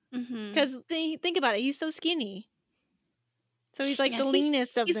 Mm-hmm. Because think about it. He's so skinny. So he's like Yeah, the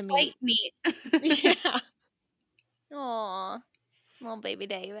leanest of He's the meat. white meat. Yeah. Aw, little baby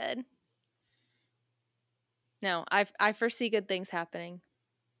David. No, I foresee good things happening.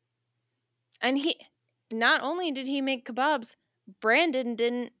 And not only did he make kebabs, Brandon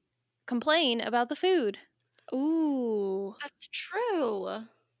didn't complain about the food. Ooh. That's true.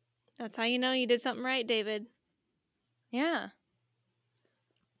 That's how you know you did something right, David. Yeah.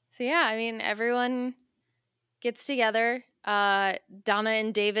 So yeah, I mean, everyone gets together. Donna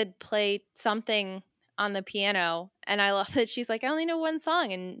and David play something on the piano, and I love that she's like, I only know one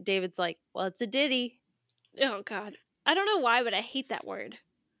song, and David's like, well, it's a ditty. Oh, God. I don't know why, but I hate that word.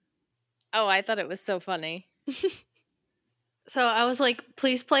 Oh, I thought it was so funny. So I was like,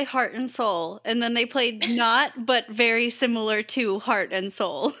 please play Heart and Soul. And then they played not, but very similar to Heart and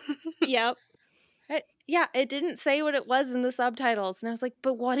Soul. Yep. Yeah, it didn't say what it was in the subtitles, and I was like,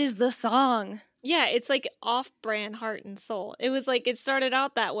 but what is the song? Yeah, it's like off-brand Heart and Soul. It was like it started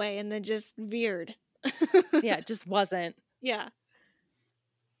out that way and then just veered. Yeah, it just wasn't. Yeah.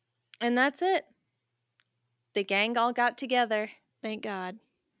 And that's it. The gang all got together. Thank God.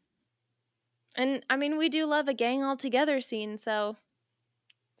 And I mean, we do love a gang all together scene, so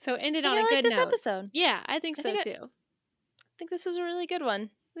So ended I on think a I like good this note. episode. Yeah, I think I so think too. I think this was a really good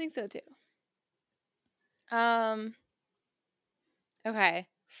one. I think so too. Okay,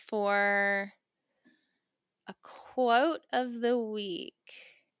 for a quote of the week.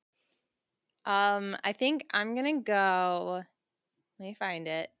 I think I'm going to go, let me find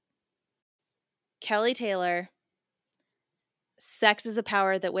it. Kelly Taylor. Sex is a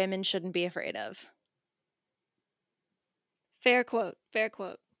power that women shouldn't be afraid of. Fair quote. Fair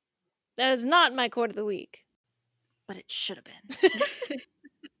quote. That is not my quote of the week. But it should have been.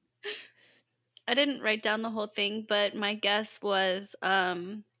 I didn't write down the whole thing, but my guess was,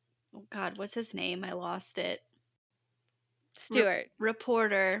 oh God, what's his name? I lost it. Stuart.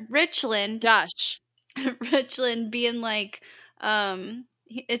 Reporter. Richland. Josh. Richland being like,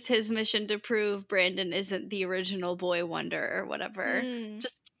 it's his mission to prove Brandon isn't the original boy wonder or whatever.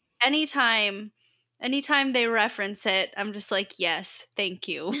 Just anytime they reference it, I'm just like, yes, thank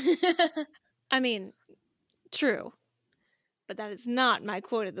you. I mean, true. But that is not my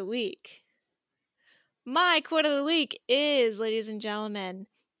quote of the week. My quote of the week is, ladies and gentlemen,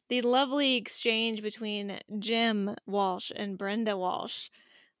 the lovely exchange between Jim Walsh and Brenda Walsh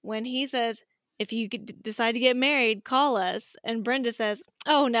when he says, if you could decide to get married, call us. And Brenda says,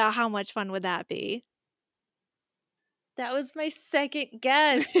 oh, now how much fun would that be? That was my second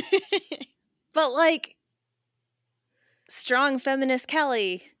guess. But like, strong feminist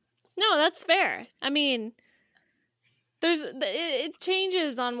Kelly. No, that's fair. I mean, it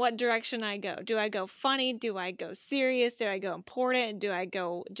changes on what direction I go. Do I go funny? Do I go serious? Do I go important? Do I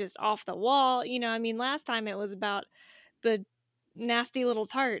go just off the wall? I mean, last time it was about the nasty little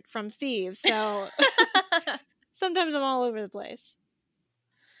tart from Steve. So sometimes I'm all over the place.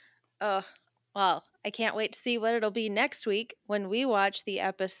 Oh, well, I can't wait to see what it'll be next week when we watch the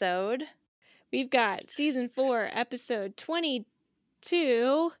episode. We've got season 4, episode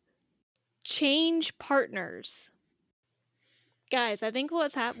 22, Change Partners. Guys, I think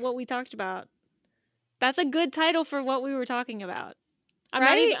what we talked about, that's a good title for what we were talking about.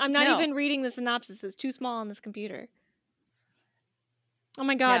 I'm not even reading the synopsis. It's too small on this computer. Oh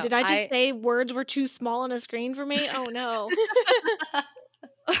my God, did I just say words were too small on a screen for me? Oh no.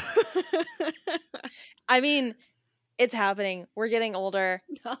 I mean, it's happening. We're getting older.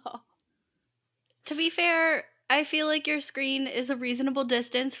 No. To be fair, I feel like your screen is a reasonable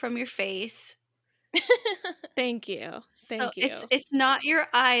distance from your face. Thank you. Thank you. It's not your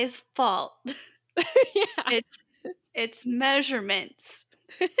eyes' fault. Yeah. It's measurements.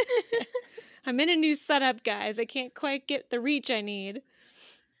 I'm in a new setup, guys. I can't quite get the reach I need.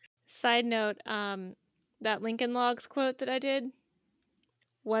 Side note, that Lincoln Logs quote that I did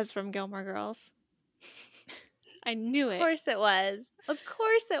was from Gilmore Girls. I knew it. Of course it was. Of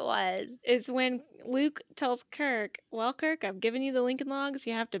course it was. It's when Luke tells Kirk, well, Kirk, I've given you the Lincoln Logs.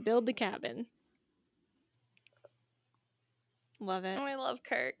 You have to build the cabin. Love it. Oh, I love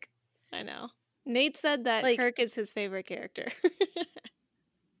Kirk. I know. Nate said that Like- Kirk is his favorite character.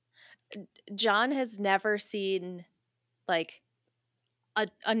 John has never seen like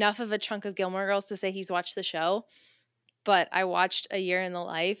enough of a chunk of Gilmore Girls to say he's watched the show, but I watched A Year in the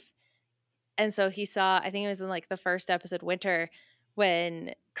Life, and so he saw, I think it was in like the first episode, Winter,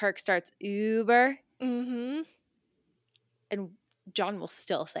 when Kirk starts Uber, Mm-hmm. and John will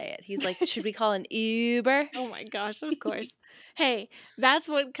still say it. He's like, should we call an Uber? Oh my gosh, of course. Hey, that's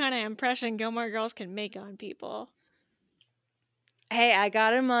what kind of impression Gilmore Girls can make on people. Hey, I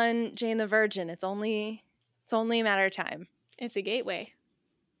got him on Jane the Virgin. It's only a matter of time. It's a gateway.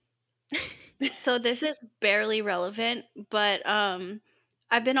 So this is barely relevant, but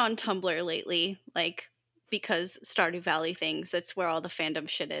I've been on Tumblr lately, like because Stardew Valley things. That's where all the fandom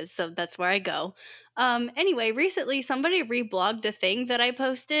shit is. So that's where I go. Anyway, recently somebody reblogged a thing that I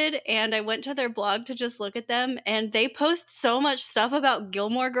posted, and I went to their blog to just look at them, and they post so much stuff about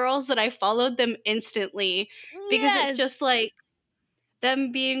Gilmore Girls that I followed them instantly because it's just like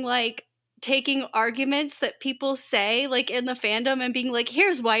them being like taking arguments that people say like in the fandom and being like,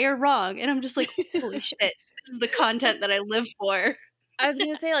 here's why you're wrong. And I'm just like, holy shit, this is the content that I live for. I was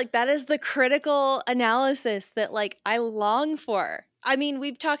going to say, like, that is the critical analysis that, like, I long for. I mean,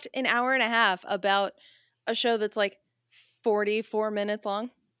 we've talked an hour and a half about a show that's, like, 44 minutes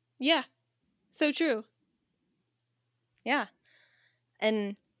long. Yeah. So true. Yeah.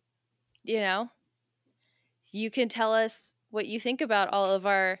 And, you know, you can tell us what you think about all of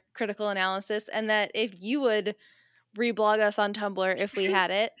our critical analysis, and that if you would reblog us on Tumblr if we had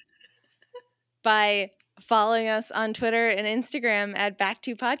it by following us on Twitter and Instagram at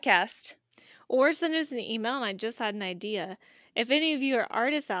Back2Podcast. Or send us an email, and I just had an idea. If any of you are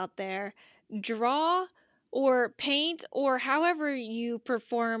artists out there, draw or paint or however you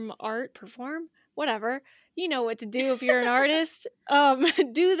perform art, whatever. You know what to do if you're an artist.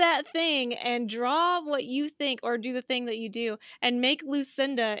 Do that thing and draw what you think, or do the thing that you do, and make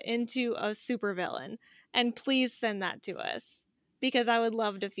Lucinda into a supervillain. And please send that to us, because I would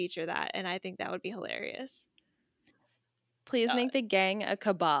love to feature that, and I think that would be hilarious. Please make the gang a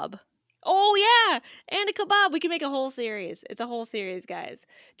kebab. Oh, yeah, and a kebab. We can make a whole series. It's a whole series, guys.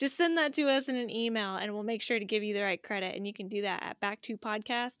 Just send that to us in an email, and we'll make sure to give you the right credit, and you can do that at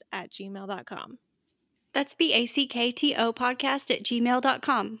backtopodcast@gmail.com. That's BACKTO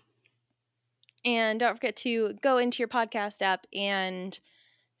podcast@gmail.com. And don't forget to go into your podcast app and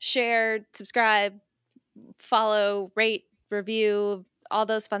share, subscribe, follow, rate, review, all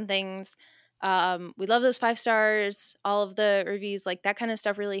those fun things. We love those 5 stars, all of the reviews, like that kind of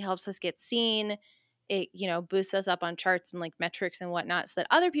stuff really helps us get seen. It, you know, boosts us up on charts and like metrics and whatnot, so that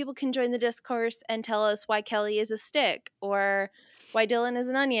other people can join the discourse and tell us why Kelly is a stick, or why Dylan is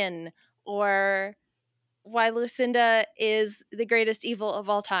an onion, or why Lucinda is the greatest evil of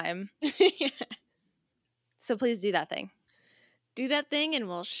all time. Yeah. So please do that thing. Do that thing, and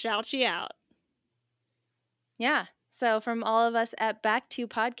we'll shout you out. Yeah. So from all of us at Back to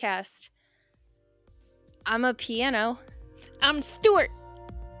Podcast, I'm a piano. I'm Stuart.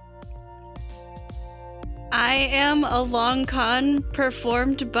 I am a long con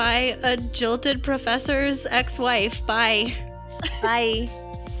performed by a jilted professor's ex-wife. Bye. Bye.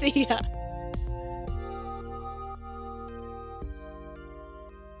 See ya.